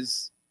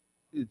guys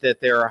that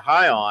they're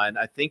high on,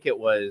 I think it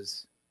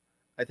was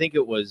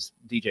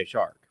DJ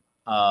Shark.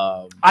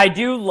 I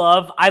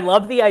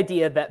love the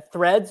idea that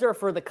threads are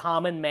for the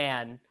common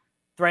man.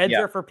 Threads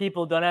are for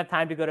people who don't have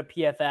time to go to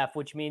PFF,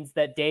 which means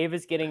that Dave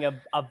is getting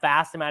a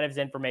vast amount of his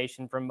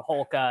information from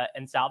Holka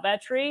and Sal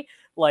Vetri.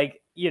 Like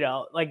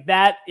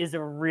that is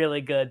a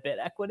really good bit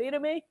equity to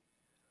me.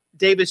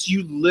 Davis,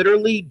 you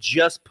literally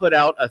just put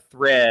out a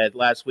thread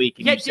last week.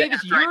 And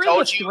Davis, you're in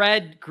the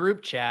thread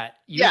group chat.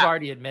 You've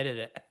already admitted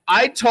it.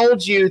 I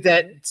told you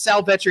that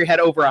Sal Vetri had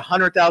over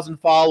 100,000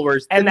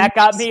 followers. And that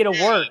got me to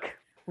work.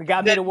 It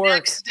got me to work.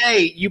 Next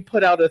day, you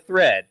put out a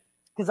thread.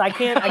 Because I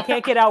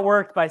can't get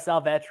outworked by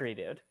Sal Vetri,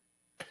 dude.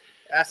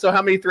 So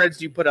how many threads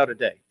do you put out a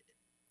day?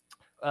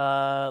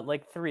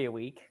 Like 3 a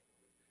week.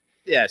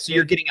 Yeah, so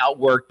you're getting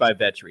outworked by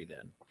Vetri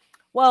then.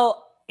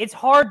 Well, it's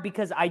hard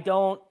because I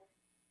don't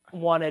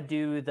want to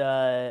do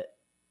the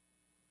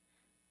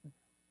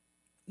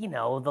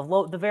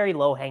very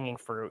low hanging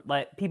fruit.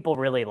 Like people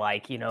really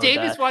like,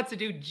 Davis wants to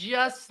do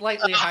just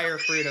slightly higher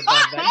fruit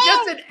above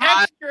that. Just an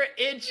extra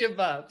inch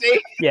above.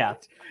 Yeah.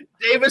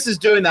 Davis is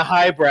doing the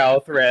highbrow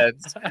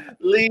threads.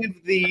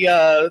 Leave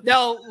the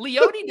No,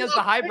 Leone does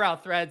the highbrow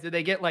threads and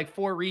they get like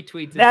 4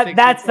 retweets.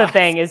 That's the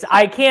thing is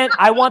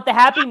I want the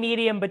happy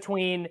medium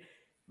between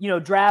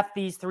draft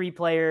these 3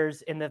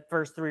 players in the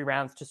first 3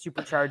 rounds to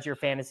supercharge your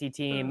fantasy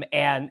team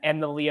and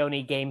the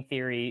Leone game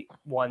theory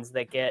ones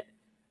that get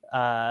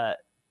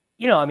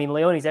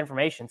Leone's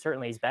information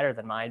certainly is better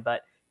than mine,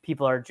 but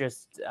people are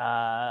just they're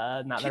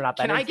not that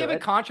Can I give it. a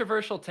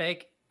controversial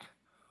take?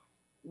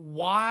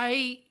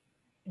 Why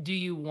do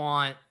you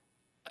want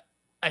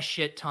a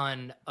shit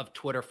ton of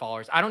Twitter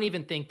followers? I don't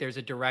even think there's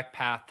a direct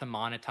path to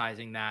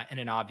monetizing that in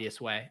an obvious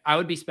way. I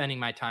would be spending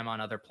my time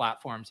on other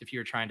platforms if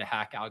you're trying to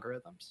hack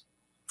algorithms.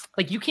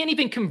 Like you can't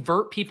even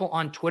convert people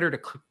on Twitter to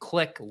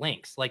click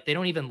links. Like they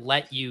don't even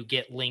let you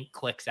get link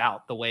clicks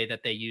out the way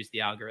that they use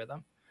the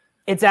algorithm.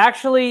 It's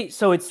actually,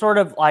 so it's sort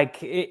of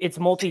like, it's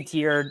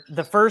multi-tiered.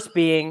 The first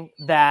being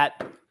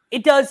that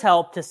it does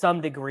help to some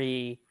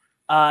degree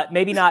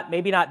maybe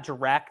not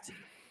direct.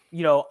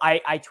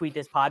 I tweet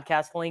this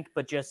podcast link,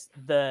 but just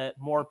the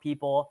more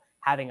people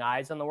having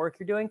eyes on the work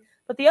you're doing.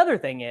 But the other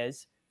thing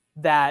is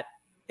that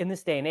in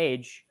this day and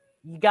age,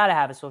 you got to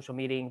have a social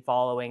media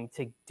following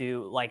to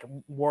do, like,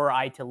 were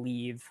I to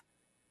leave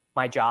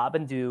my job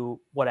and do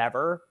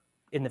whatever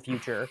in the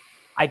future,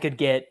 I could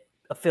get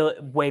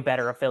way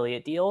better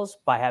affiliate deals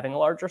by having a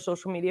larger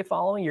social media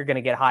following. You're going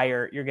to get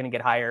higher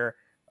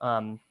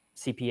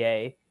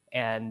CPA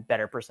and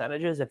better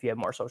percentages if you have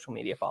more social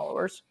media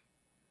followers.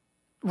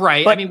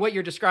 Right. But, I mean, what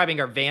you're describing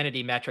are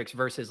vanity metrics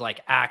versus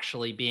like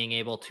actually being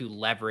able to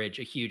leverage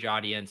a huge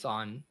audience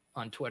on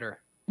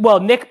Twitter. Well,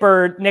 Nick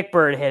Bird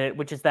hit it,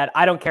 which is that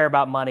I don't care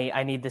about money.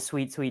 I need the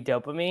sweet, sweet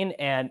dopamine.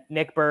 And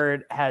Nick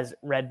Bird has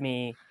read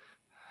me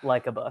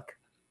like a book.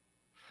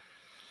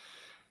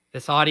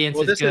 This audience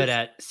is good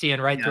at seeing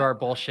right through our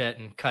bullshit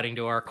and cutting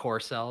to our core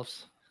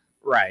selves.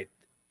 Right.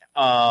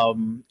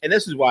 And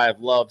this is why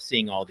I've loved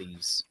seeing all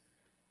these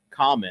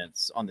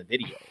comments on the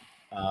video.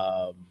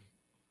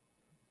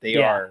 They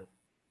are.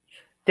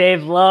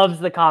 Dave loves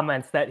the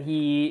comments that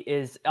he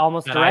is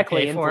almost that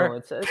directly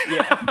influences.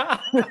 Yeah.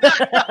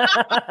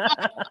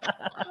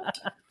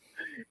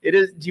 It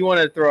is. Do you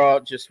want to throw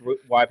out just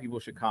why people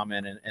should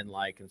comment and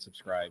like and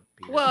subscribe,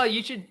 Peter? Well,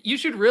 you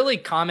should really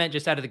comment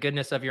just out of the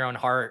goodness of your own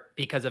heart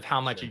because of how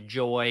much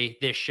joy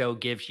this show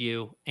gives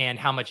you and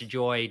how much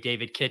joy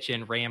David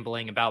Kitchen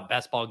rambling about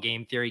best ball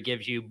game theory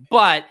gives you.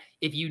 But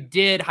if you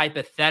did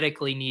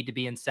hypothetically need to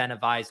be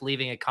incentivized,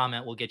 leaving a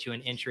comment will get you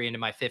an entry into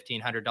my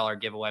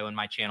 $1,500 giveaway when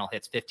my channel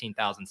hits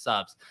 15,000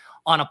 subs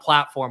on a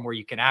platform where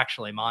you can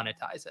actually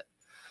monetize it.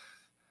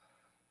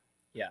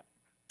 Yeah.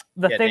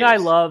 The thing I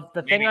love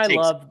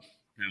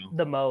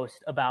the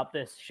most about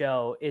this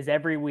show is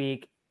every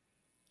week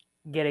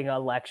getting a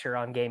lecture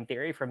on game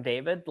theory from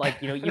David. Like,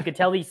 you could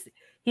tell he's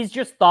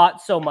just thought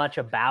so much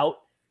about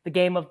the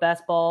game of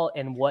best ball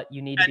and what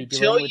you need to be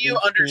doing with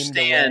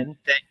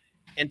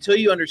until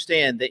you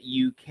understand that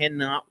you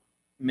cannot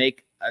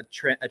make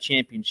a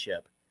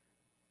championship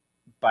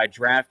by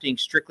drafting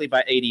strictly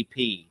by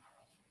ADP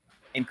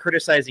and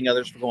criticizing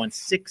others for going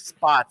 6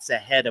 spots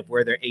ahead of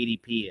where their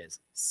ADP is.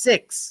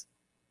 6.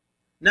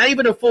 Not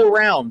even a full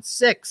round,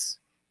 6.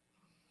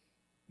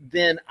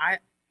 Then I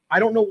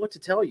don't know what to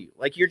tell you.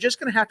 Like, you're just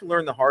going to have to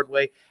learn the hard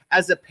way.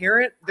 As a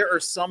parent, there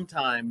are some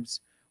times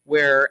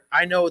where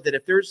I know that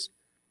if there's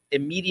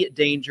immediate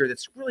danger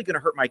that's really going to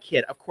hurt my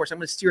kid, of course, I'm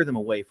going to steer them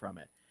away from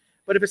it.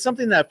 But if it's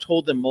something that I've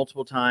told them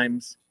multiple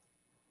times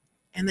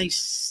and they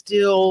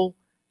still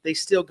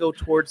go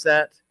towards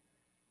that,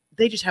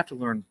 they just have to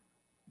learn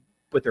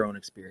with their own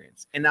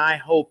experience. And I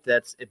hope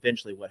that's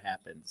eventually what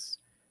happens.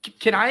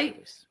 I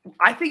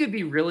think it'd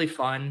be really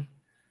fun.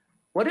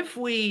 What if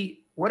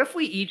we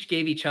each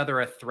gave each other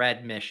a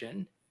thread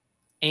mission,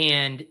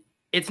 and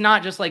it's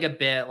not just like a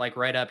bit, like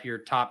write up your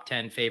top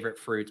 10 favorite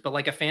fruits, but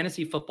like a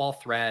fantasy football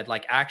thread,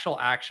 like actual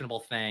actionable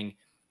thing.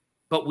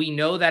 But we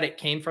know that it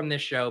came from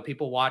this show.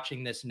 People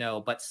watching this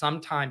know, but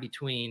sometime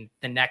between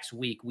the next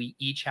week, we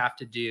each have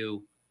to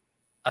do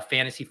a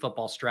fantasy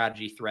football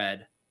strategy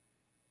thread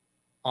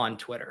on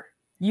Twitter.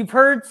 You've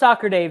heard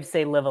Soccer Dave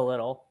say live a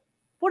little.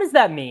 What does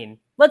that mean?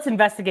 Let's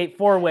investigate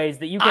 4 ways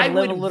that you can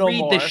live a little more.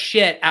 I would read the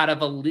shit out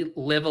of a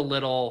live a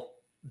little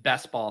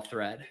best ball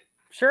thread.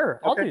 Sure,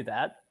 I'll do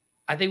that.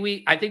 I think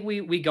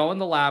we go in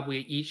the lab. We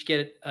each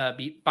get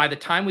by the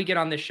time we get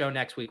on this show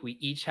next week, we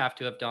each have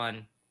to have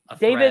done a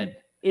thread. David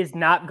is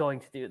not going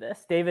to do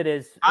this. David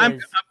is. I'm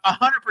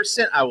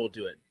 100%. I will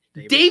do it.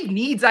 Dave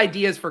needs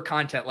ideas for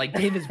content. Like,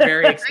 Dave is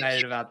very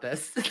excited about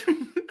this.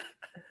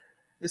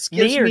 This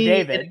gives me or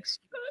David?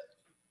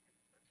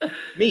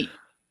 Me.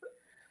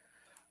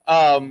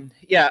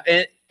 Yeah,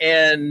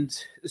 and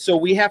so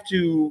we have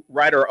to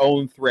write our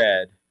own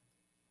thread.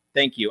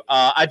 Thank you.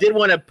 I did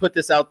want to put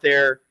this out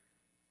there.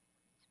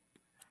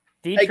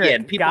 Dietrich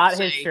again, people got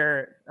his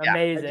shirt.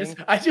 Amazing.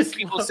 I just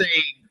people say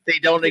they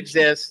don't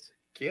exist.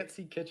 Can't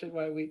see Kitchen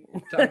while we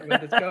talk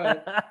about this. Go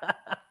ahead.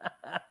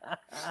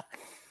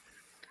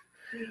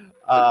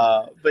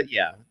 But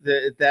yeah,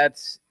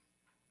 that's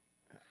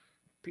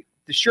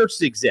the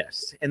shirts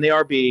exist and they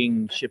are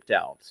being shipped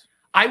out.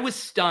 I was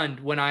stunned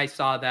when I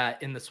saw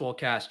that in the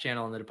Swolecast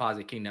channel in the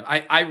Deposit Kingdom.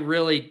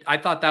 I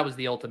thought that was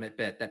the ultimate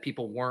bit, that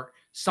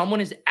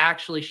someone is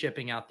actually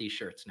shipping out these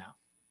shirts now.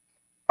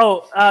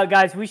 Oh,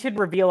 guys, we should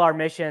reveal our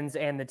missions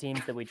and the teams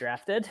that we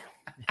drafted.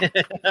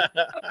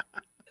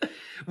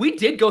 We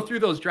did go through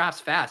those drafts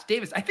fast.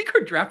 Davis, I think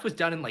our draft was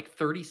done in like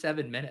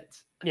 37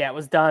 minutes. Yeah, it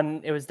was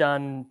done. It was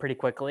done pretty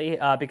quickly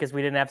because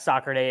we didn't have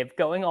Soccer Dave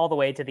going all the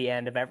way to the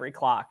end of every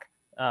clock.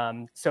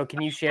 So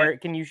can you share?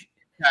 Can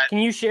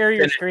you share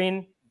your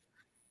screen,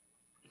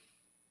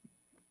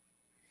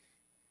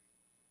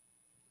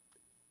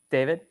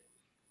 David?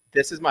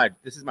 This is my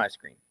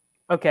screen.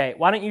 Okay,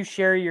 why don't you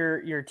share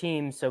your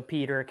team so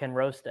Peter can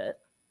roast it?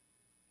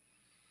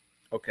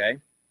 Okay.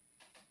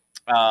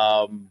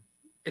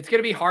 It's going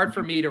to be hard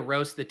for me to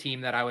roast the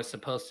team that I was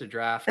supposed to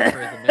draft for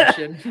the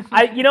mission.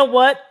 You know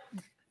what?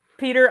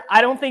 Peter,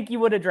 I don't think you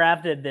would have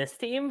drafted this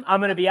team. I'm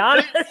going to be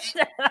honest.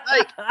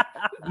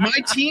 My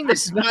team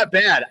is not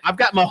bad. I've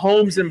got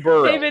Mahomes and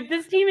Burrow. David,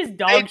 this team is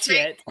dog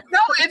shit. No,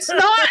 it's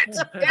not.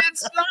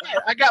 It's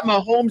not. I got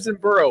Mahomes and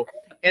Burrow.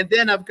 And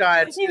then I've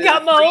got... You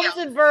got Mahomes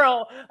and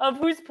Burrow, of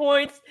whose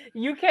points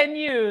you can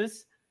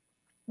use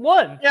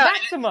one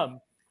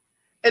maximum.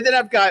 And then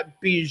I've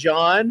got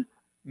Bijan,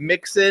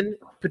 Mixon,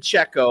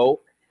 Pacheco.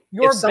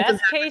 Your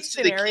best case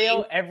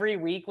scenario every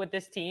week with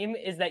this team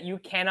is that you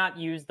cannot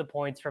use the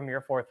points from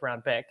your 4th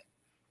round pick.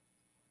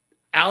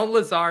 Alan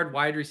Lazard,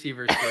 wide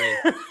receiver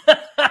 3.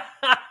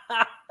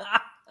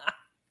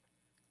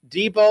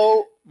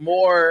 Debo,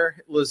 Moore,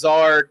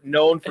 Lazard,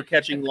 known for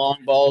catching long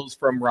balls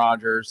from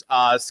Rodgers.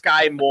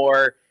 Sky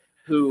Moore,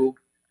 who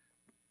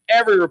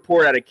every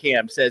report out of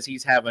camp says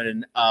he's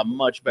having a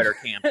much better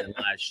camp than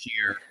last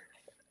year.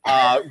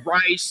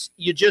 Rice,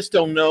 you just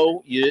don't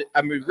know.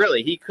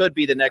 Really, he could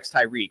be the next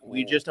Tyreek.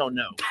 We just don't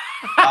know.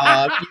 You've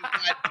got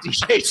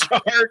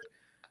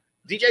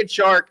DJ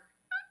Chark.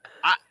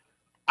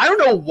 I don't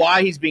know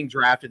why he's being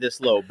drafted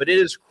this low, but it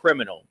is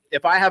criminal.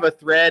 If I have a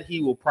thread,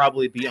 he will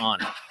probably be on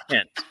it.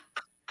 Hint.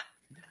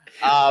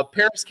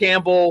 Paris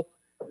Campbell,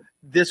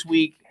 this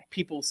week,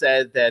 people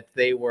said that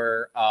they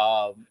were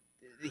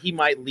he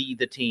might lead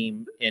the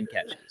team in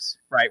catches,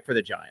 right, for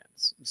the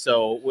Giants.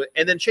 So,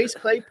 and then Chase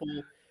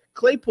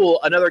Claypool,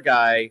 another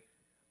guy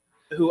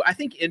who I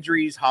think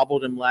injuries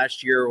hobbled him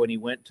last year when he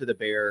went to the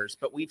Bears,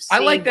 but we've seen...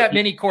 I like that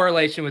mini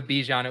correlation with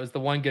Bijan. It was the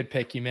one good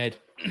pick you made.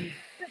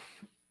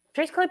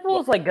 Chase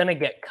Claypool is like going to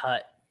get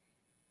cut.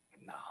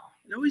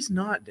 No, he's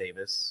not,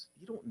 Davis.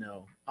 You don't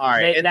know. All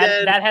right.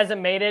 That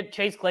hasn't made it.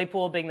 Chase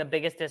Claypool being the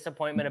biggest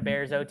disappointment of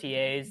Bears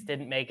OTAs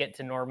didn't make it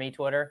to Normie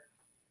Twitter.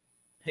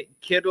 Hey,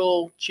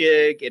 Kittle,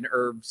 Chig, and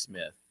Irv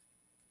Smith.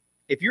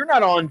 If you're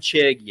not on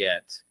Chig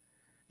yet,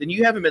 then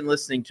you haven't been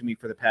listening to me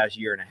for the past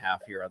year and a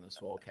half here on the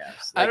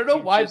Swolecast. I don't know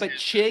why, but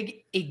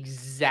Chig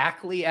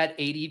exactly at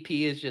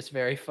ADP is just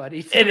very funny.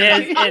 It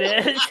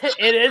is.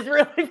 It is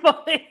really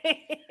funny.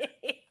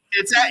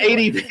 It's at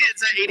ADP.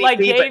 It's at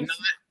ADP, but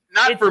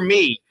not for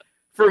me.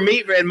 For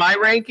me, in my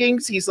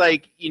rankings, he's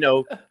like,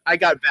 I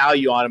got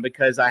value on him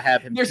because I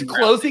have him. There's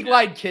closing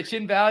line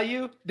kitchen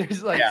value.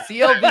 There's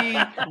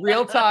CLV,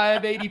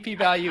 real-time ADP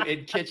value,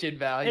 and kitchen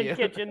value.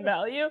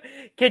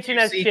 Kitchen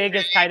has Chig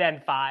as tight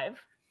end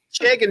 5.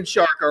 Chig and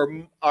Shark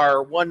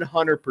are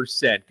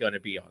 100% going to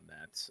be on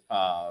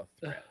that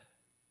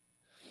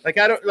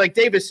thread.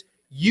 Davis,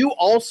 you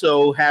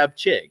also have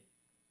Chig.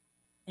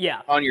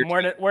 Yeah. On your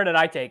where did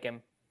I take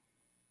him?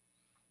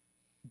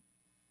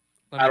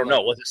 I don't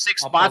know. Was it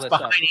 6 spots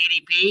behind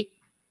ADP?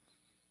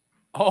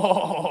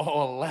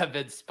 Oh,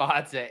 11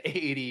 spots at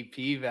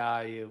ADP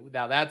value.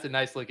 Now that's a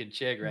nice looking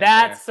Chig right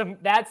there.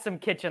 That's some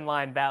kitchen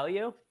line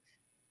value.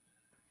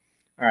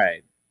 All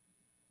right.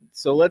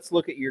 So let's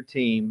look at your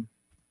team.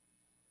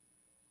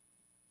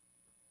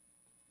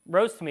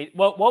 Roast me.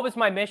 What was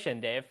my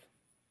mission, Dave?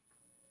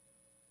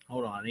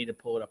 Hold on. I need to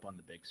pull it up on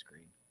the big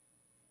screen.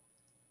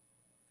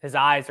 His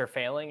eyes are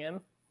failing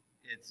him.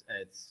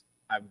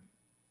 I've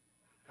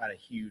got a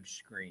huge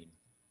screen.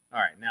 All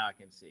right, now I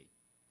can see.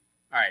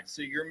 All right,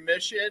 so your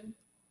mission.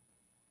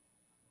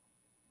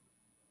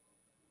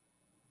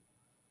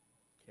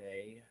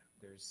 Okay,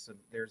 there's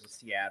a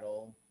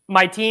Seattle.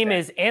 My team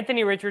is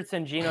Anthony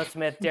Richardson, Geno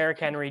Smith, Derrick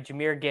Henry,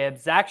 Jahmyr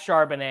Gibbs, Zach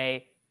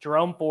Charbonnet,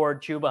 Jerome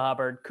Ford, Chuba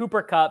Hubbard,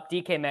 Cooper Kupp,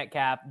 DK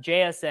Metcalf,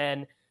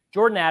 JSN,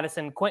 Jordan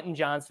Addison, Quentin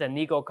Johnston,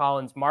 Nico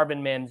Collins,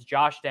 Marvin Mims,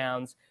 Josh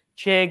Downs,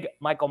 Chig,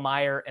 Michael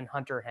Mayer, and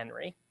Hunter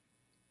Henry.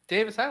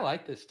 Davis, I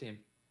like this team.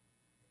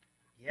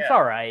 Yeah, it's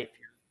all right.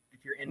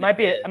 If you're in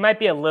it might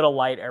be a little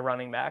light at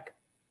running back.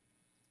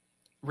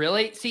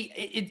 Really? See,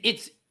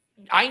 it's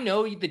I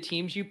know the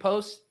teams you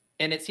post,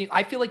 and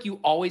I feel like you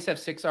always have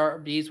 6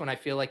 RBs when I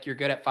feel like you're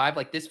good at 5.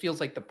 Like this feels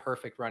like the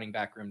perfect running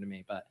back room to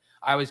me, but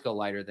I always go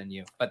lighter than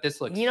you. But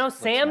this looks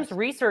Sam's nice.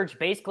 Research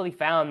basically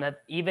found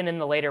that even in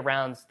the later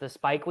rounds, the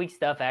spike week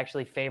stuff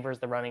actually favors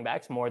the running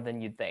backs more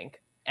than you'd think.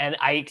 And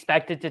I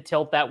expect it to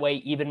tilt that way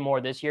even more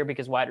this year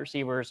because wide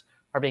receivers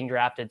are being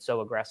drafted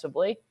so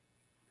aggressively.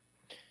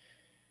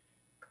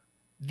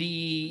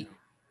 The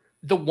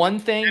one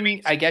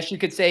thing I guess you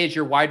could say is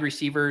your wide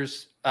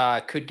receivers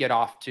could get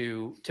off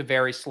to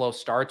very slow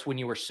starts when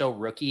you were so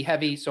rookie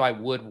heavy. So I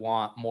would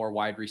want more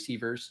wide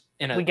receivers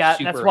in a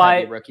super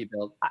heavy rookie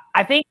build.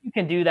 I think you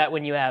can do that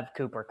when you have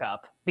Cooper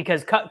Kupp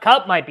because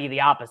Kupp might be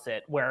the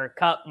opposite where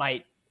Kupp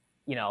might,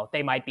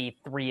 they might be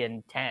 3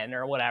 and 10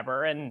 or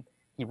whatever. And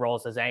he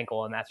rolls his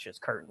ankle and that's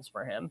just curtains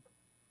for him.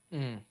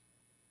 Mm.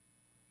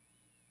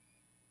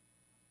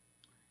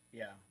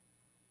 Yeah.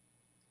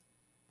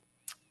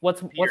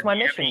 What's my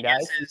mission,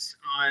 guys?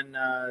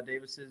 On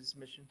Davis's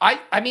mission.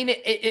 I mean,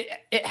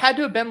 it had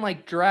to have been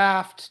like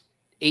draft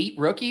 8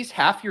 rookies.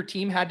 Half your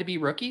team had to be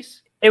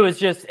rookies. It was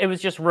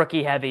just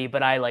rookie heavy,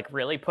 but I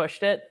really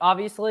pushed it.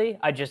 Obviously,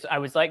 I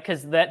was like,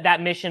 because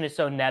that mission is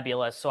so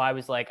nebulous. So I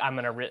was like,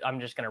 I'm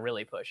just gonna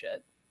really push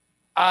it.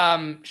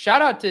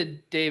 Shout out to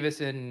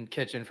Davis and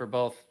Kitchen for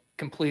both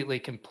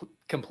completely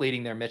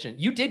completing their mission.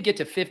 You did get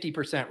to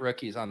 50%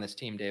 rookies on this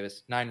team,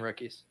 Davis. 9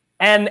 rookies.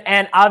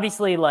 And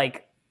obviously,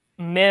 like,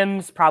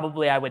 Mims,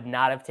 probably I would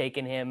not have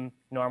taken him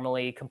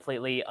normally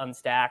completely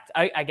unstacked.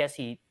 I guess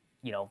he,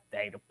 they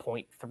had a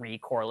 0.3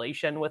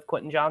 correlation with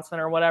Quentin Johnson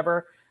or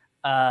whatever.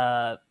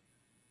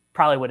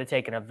 Probably would have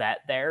taken a vet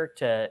there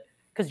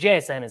because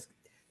JSN's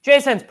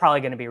probably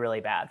going to be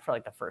really bad for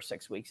like the first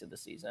 6 weeks of the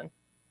season.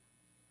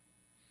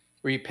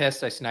 Were you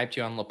pissed I sniped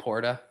you on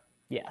Laporta?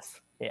 Yes.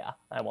 Yeah,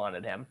 I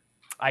wanted him.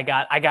 I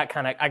got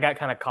kind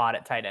of caught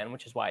at tight end,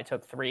 which is why I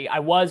took 3. I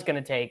was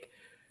going to take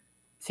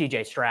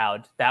CJ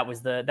Stroud. That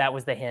was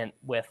the hint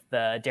with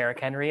the Derrick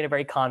Henry in a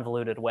very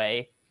convoluted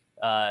way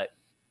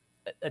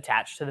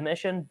attached to the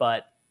mission,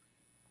 but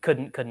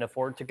couldn't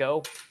afford to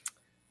go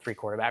 3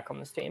 quarterback on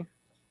this team.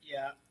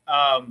 Yeah.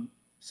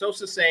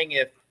 Sosa's saying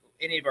if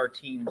any of our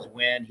teams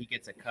win, he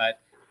gets a cut.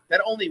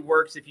 That only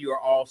works if you are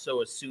also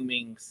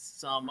assuming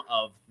some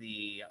of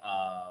the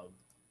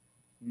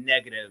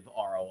negative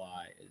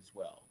ROI as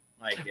well.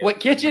 Like what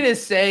Kitchen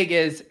is saying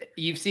is,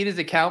 you've seen his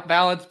account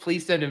balance.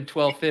 Please send him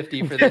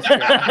 $12.50 for this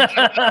draft.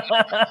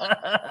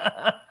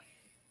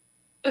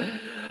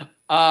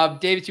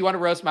 David, you want to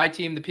roast my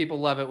team? The people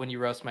love it when you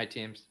roast my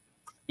teams.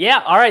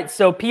 Yeah. All right.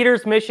 So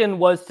Peter's mission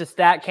was to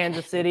stack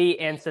Kansas City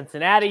and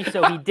Cincinnati.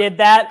 So he did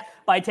that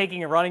by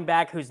taking a running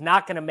back who's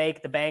not going to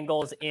make the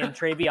Bengals in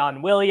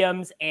Travion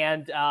Williams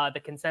and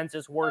the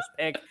consensus worst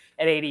pick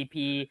at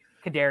ADP,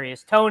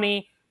 Kadarius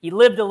Toney. He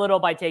lived a little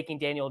by taking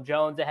Daniel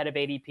Jones ahead of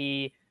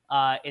ADP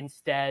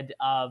instead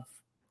of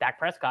Dak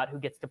Prescott, who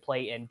gets to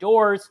play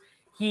indoors.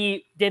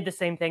 He did the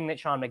same thing that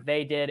Sean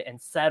McVay did and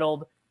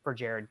settled for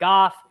Jared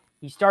Goff.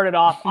 He started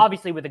off,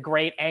 obviously, with a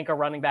great anchor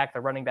running back, the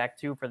running back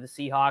 2 for the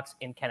Seahawks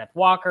in Kenneth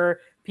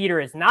Walker.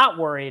 Peter is not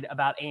worried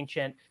about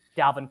ancient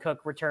Dalvin Cook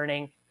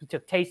returning. He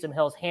took Taysom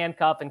Hill's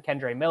handcuff and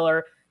Kendre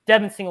Miller.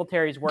 Devin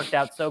Singletary's worked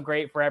out so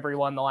great for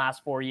everyone the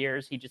last 4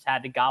 years. He just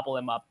had to gobble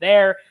him up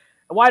there.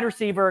 A wide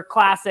receiver,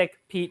 classic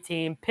Pete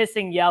team,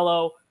 pissing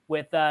yellow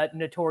with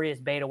notorious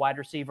beta wide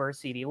receiver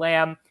CeeDee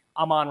Lamb,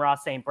 Amon-Ra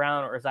St.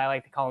 Brown, or as I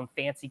like to call him,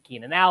 Fancy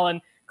Keenan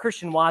Allen.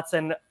 Christian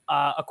Watson,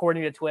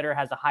 according to Twitter,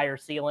 has a higher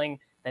ceiling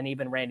than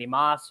even Randy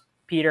Moss.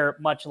 Peter,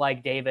 much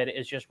like David,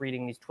 is just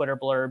reading these Twitter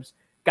blurbs,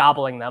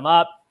 gobbling them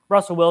up.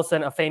 Russell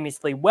Wilson, a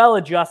famously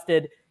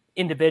well-adjusted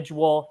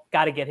individual,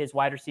 got to get his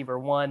wide receiver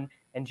 1,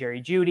 and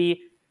Jerry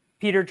Jeudy.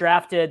 Peter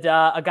drafted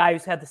a guy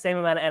who's had the same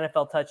amount of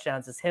NFL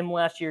touchdowns as him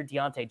last year,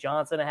 Deontay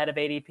Johnson, ahead of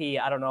ADP.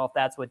 I don't know if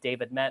that's what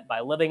David meant by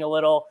living a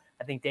little.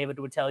 I think David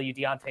would tell you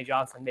Deontay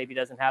Johnson maybe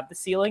doesn't have the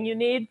ceiling you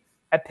need.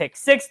 At pick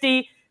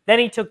 60, then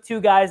he took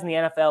 2 guys in the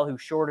NFL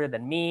who's shorter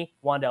than me,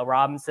 Wan'Dale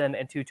Robinson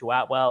and Tutu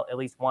Atwell. At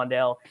least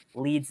Wan'Dale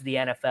leads the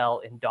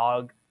NFL in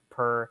dog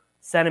per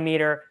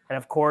centimeter. And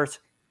of course,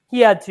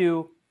 he had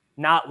to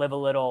not live a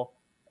little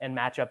and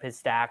match up his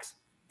stacks.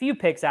 Few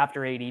picks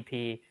after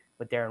ADP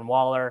with Darren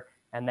Waller.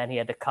 And then he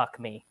had to cuck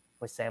me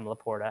with Sam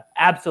Laporta.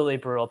 Absolutely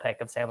brutal pick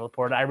of Sam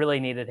Laporta. I really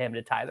needed him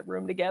to tie the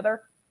room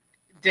together.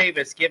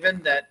 Davis, given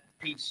that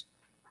Pete's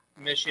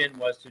mission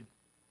was to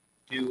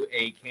do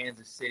a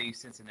Kansas City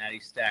Cincinnati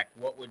stack,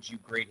 what would you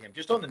grade him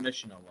just on the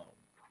mission alone?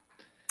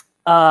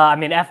 I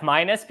mean,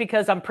 F-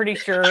 because I'm pretty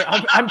sure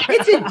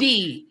It's a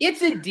D.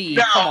 It's a D.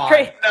 No, Come on.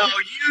 no,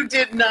 you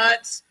did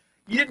not.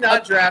 You did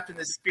not draft in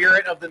the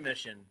spirit of the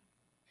mission.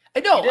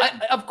 No,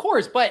 of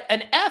course, but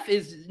an F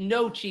is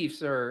no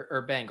Chiefs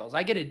or Bengals.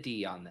 I get a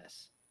D on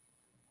this.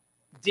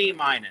 D-.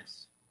 Okay.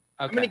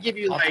 I'm going to give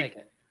you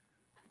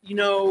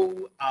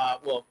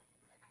well,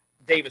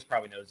 Davis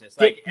probably knows this.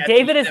 Like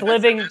David is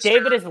living.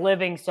 David is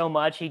living so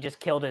much he just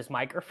killed his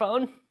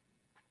microphone.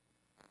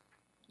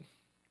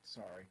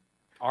 Sorry,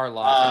 our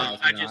loss.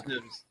 I just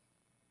noticed.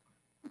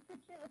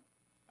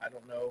 I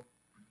don't know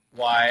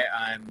why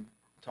I'm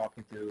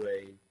talking through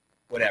a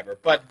whatever,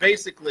 but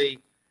basically.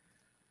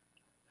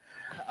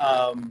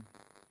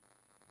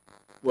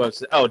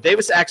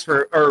 Davis asked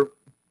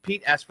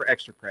Pete asked for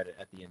extra credit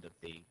at the end of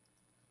the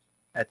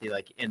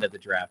end of the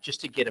draft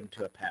just to get him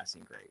to a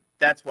passing grade.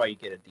 That's why you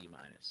get a D-.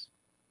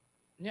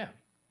 Yeah.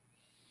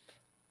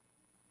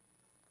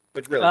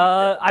 But really,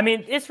 I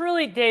mean, it's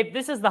really, Dave,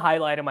 this is the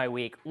highlight of my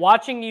week.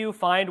 Watching you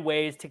find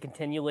ways to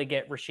continually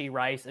get Rashee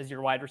Rice as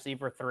your wide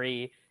receiver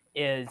 3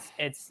 is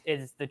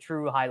the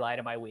true highlight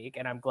of my week,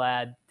 and I'm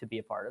glad to be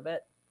a part of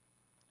it.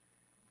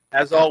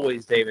 As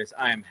always, Davis,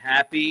 I am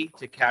happy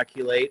to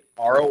calculate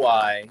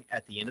ROI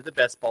at the end of the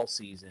best ball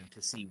season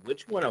to see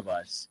which one of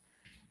us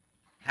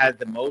had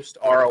the most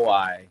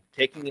ROI,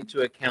 taking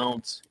into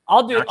account.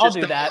 I'll do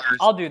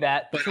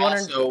that. But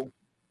also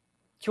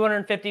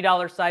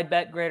 $250 side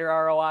bet greater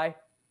ROI. I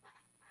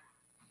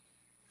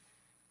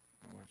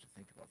have to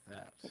think about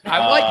that.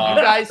 I want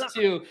you guys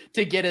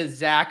to get a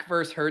Zach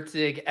versus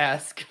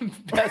Herzig-esque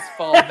best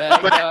ball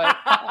bet.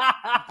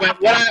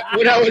 But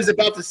what I was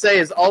about to say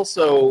is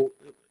also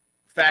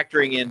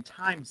factoring in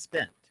time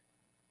spent.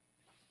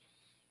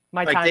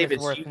 My like time David,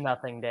 is worth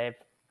nothing, Dave.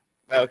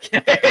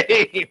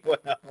 Okay. Well,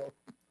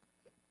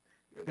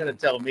 you're going to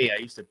tell me I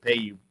used to pay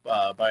you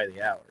by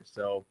the hour.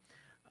 So,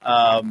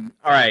 all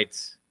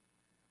right.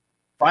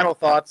 Final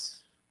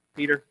thoughts,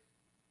 Peter?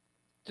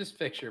 Just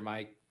fix your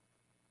mic.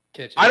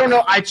 Kitchen. I don't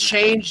know. I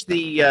changed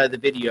the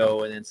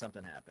video and then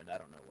something happened. I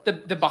don't know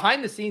what. The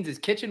behind the scenes is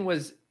Kitchen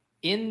was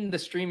in the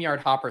StreamYard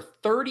hopper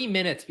 30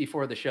 minutes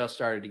before the show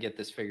started to get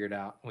this figured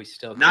out. We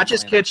still not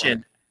just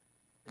Kitchen.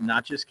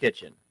 Not just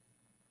Kitchen.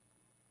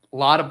 A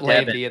lot of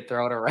blame Devin. being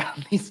thrown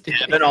around these days.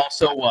 Devin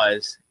also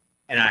was,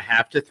 and I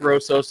have to throw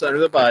Sosa under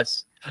the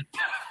bus.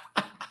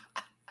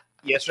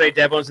 Yesterday,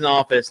 Devin was in the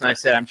office, and I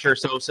said, "I'm sure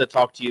Sosa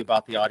talked to you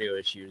about the audio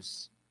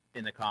issues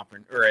in the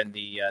conference or in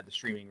the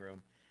streaming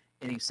room,"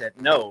 and he said,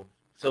 "No,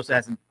 Sosa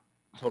hasn't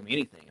told me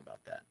anything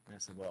about that." And I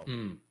said, "Well,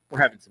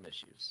 we're having some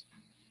issues,"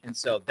 and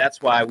so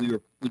that's why we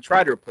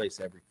tried to replace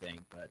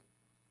everything, but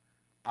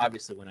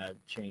obviously, when I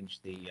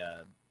changed the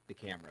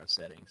camera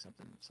setting,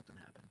 something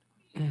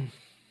happened.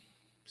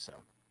 So,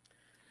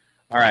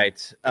 all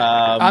right.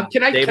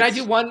 Can I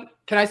do one?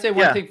 Can I say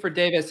one thing for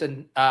Davis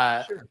and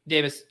Sure.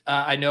 Davis?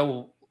 I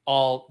know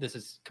all this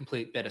is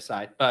complete bit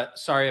aside, but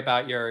sorry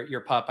about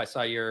your pup. I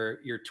saw your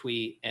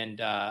tweet,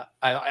 and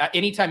I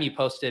anytime you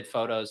posted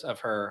photos of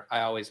her,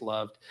 I always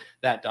loved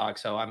that dog.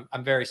 So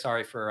I'm very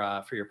sorry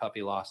for your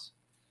puppy loss.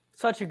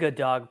 Such a good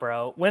dog,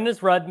 bro. When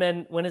is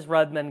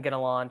Rudman gonna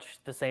launch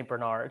the Saint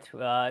Bernard?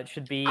 It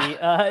should be.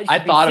 I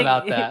thought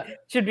about that.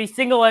 Should be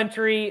single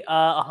entry,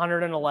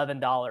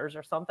 $111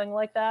 or something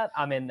like that.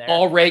 I'm in there.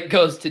 All rate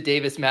goes to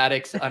Davis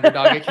Maddox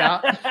underdog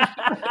account.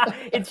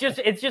 It's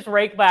just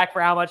rake back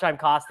for how much I'm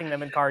costing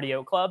them in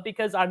cardio club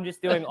because I'm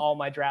just doing all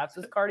my drafts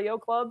as cardio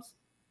clubs.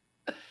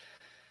 And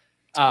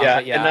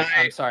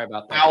I'm sorry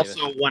about that. I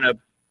also want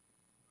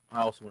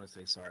to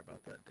say sorry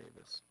about that,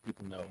 Davis.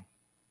 People know.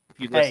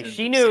 Hey,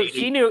 she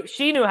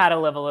knew how to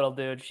live a little,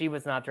 dude. She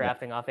was not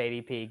drafting off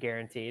ADP,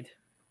 guaranteed.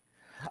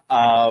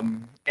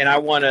 And I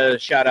want to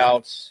shout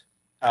out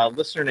a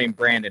listener named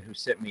Brandon who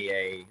sent me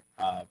a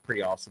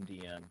pretty awesome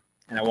DM,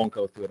 and I won't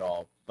go through it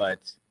all, but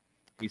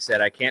he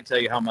said, "I can't tell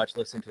you how much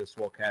listening to the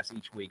Swolecast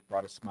each week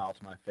brought a smile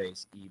to my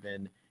face,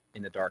 even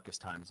in the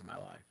darkest times of my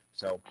life."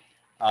 So,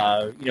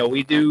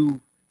 we do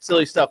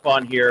silly stuff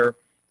on here,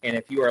 and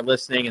if you are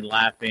listening and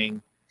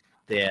laughing,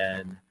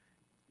 then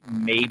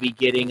maybe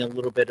getting a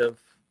little bit of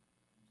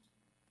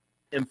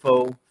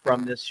info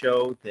from this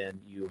show,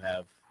 then you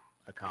have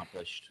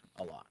accomplished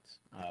a lot.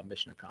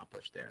 Mission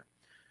accomplished there.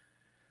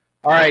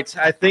 All right,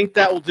 I think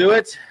that will do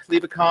it.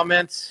 Leave a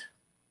comment.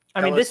 I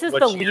mean, this is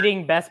the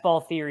leading best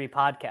ball theory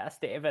podcast,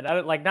 David.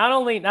 Not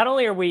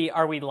only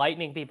are we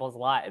lightening people's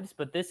lives,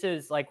 but this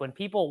is like when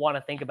people want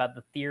to think about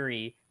the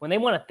theory, when they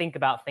want to think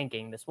about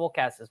thinking, the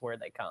Swolecast is where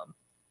they come.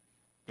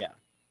 Yeah.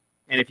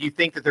 And if you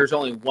think that there's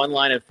only one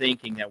line of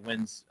thinking that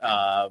wins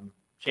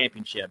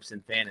championships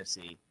in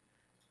fantasy,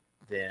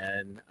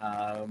 then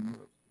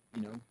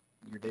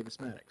you're Davis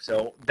Maddox.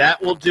 So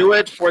that will do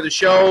it for the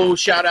show.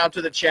 Shout out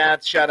to the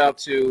chat. Shout out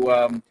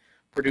to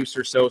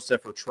producer Sosa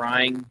for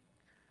trying.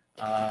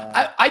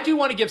 I do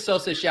want to give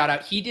Sosa a shout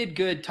out. He did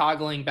good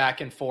toggling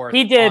back and forth.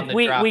 He did.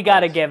 We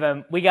got to give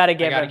him. We got to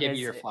give him. Give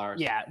you your flowers.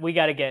 Yeah, we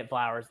got to get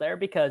flowers there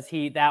because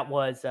that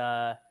was.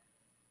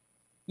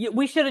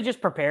 We should have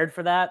just prepared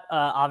for that.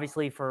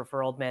 Obviously,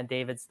 for old man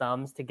David's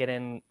thumbs to get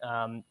in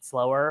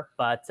slower.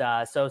 But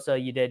Sosa,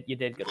 you did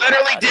good.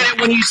 Literally did it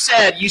when you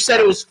said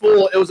it was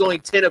full. It was only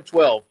 10 of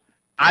 12.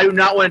 I do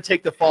not want to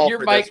take the fall. Your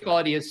mic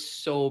quality is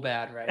so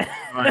bad right now.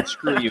 All right,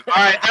 screw you.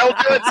 All right, that will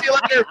do it. See you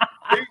later.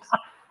 Peace.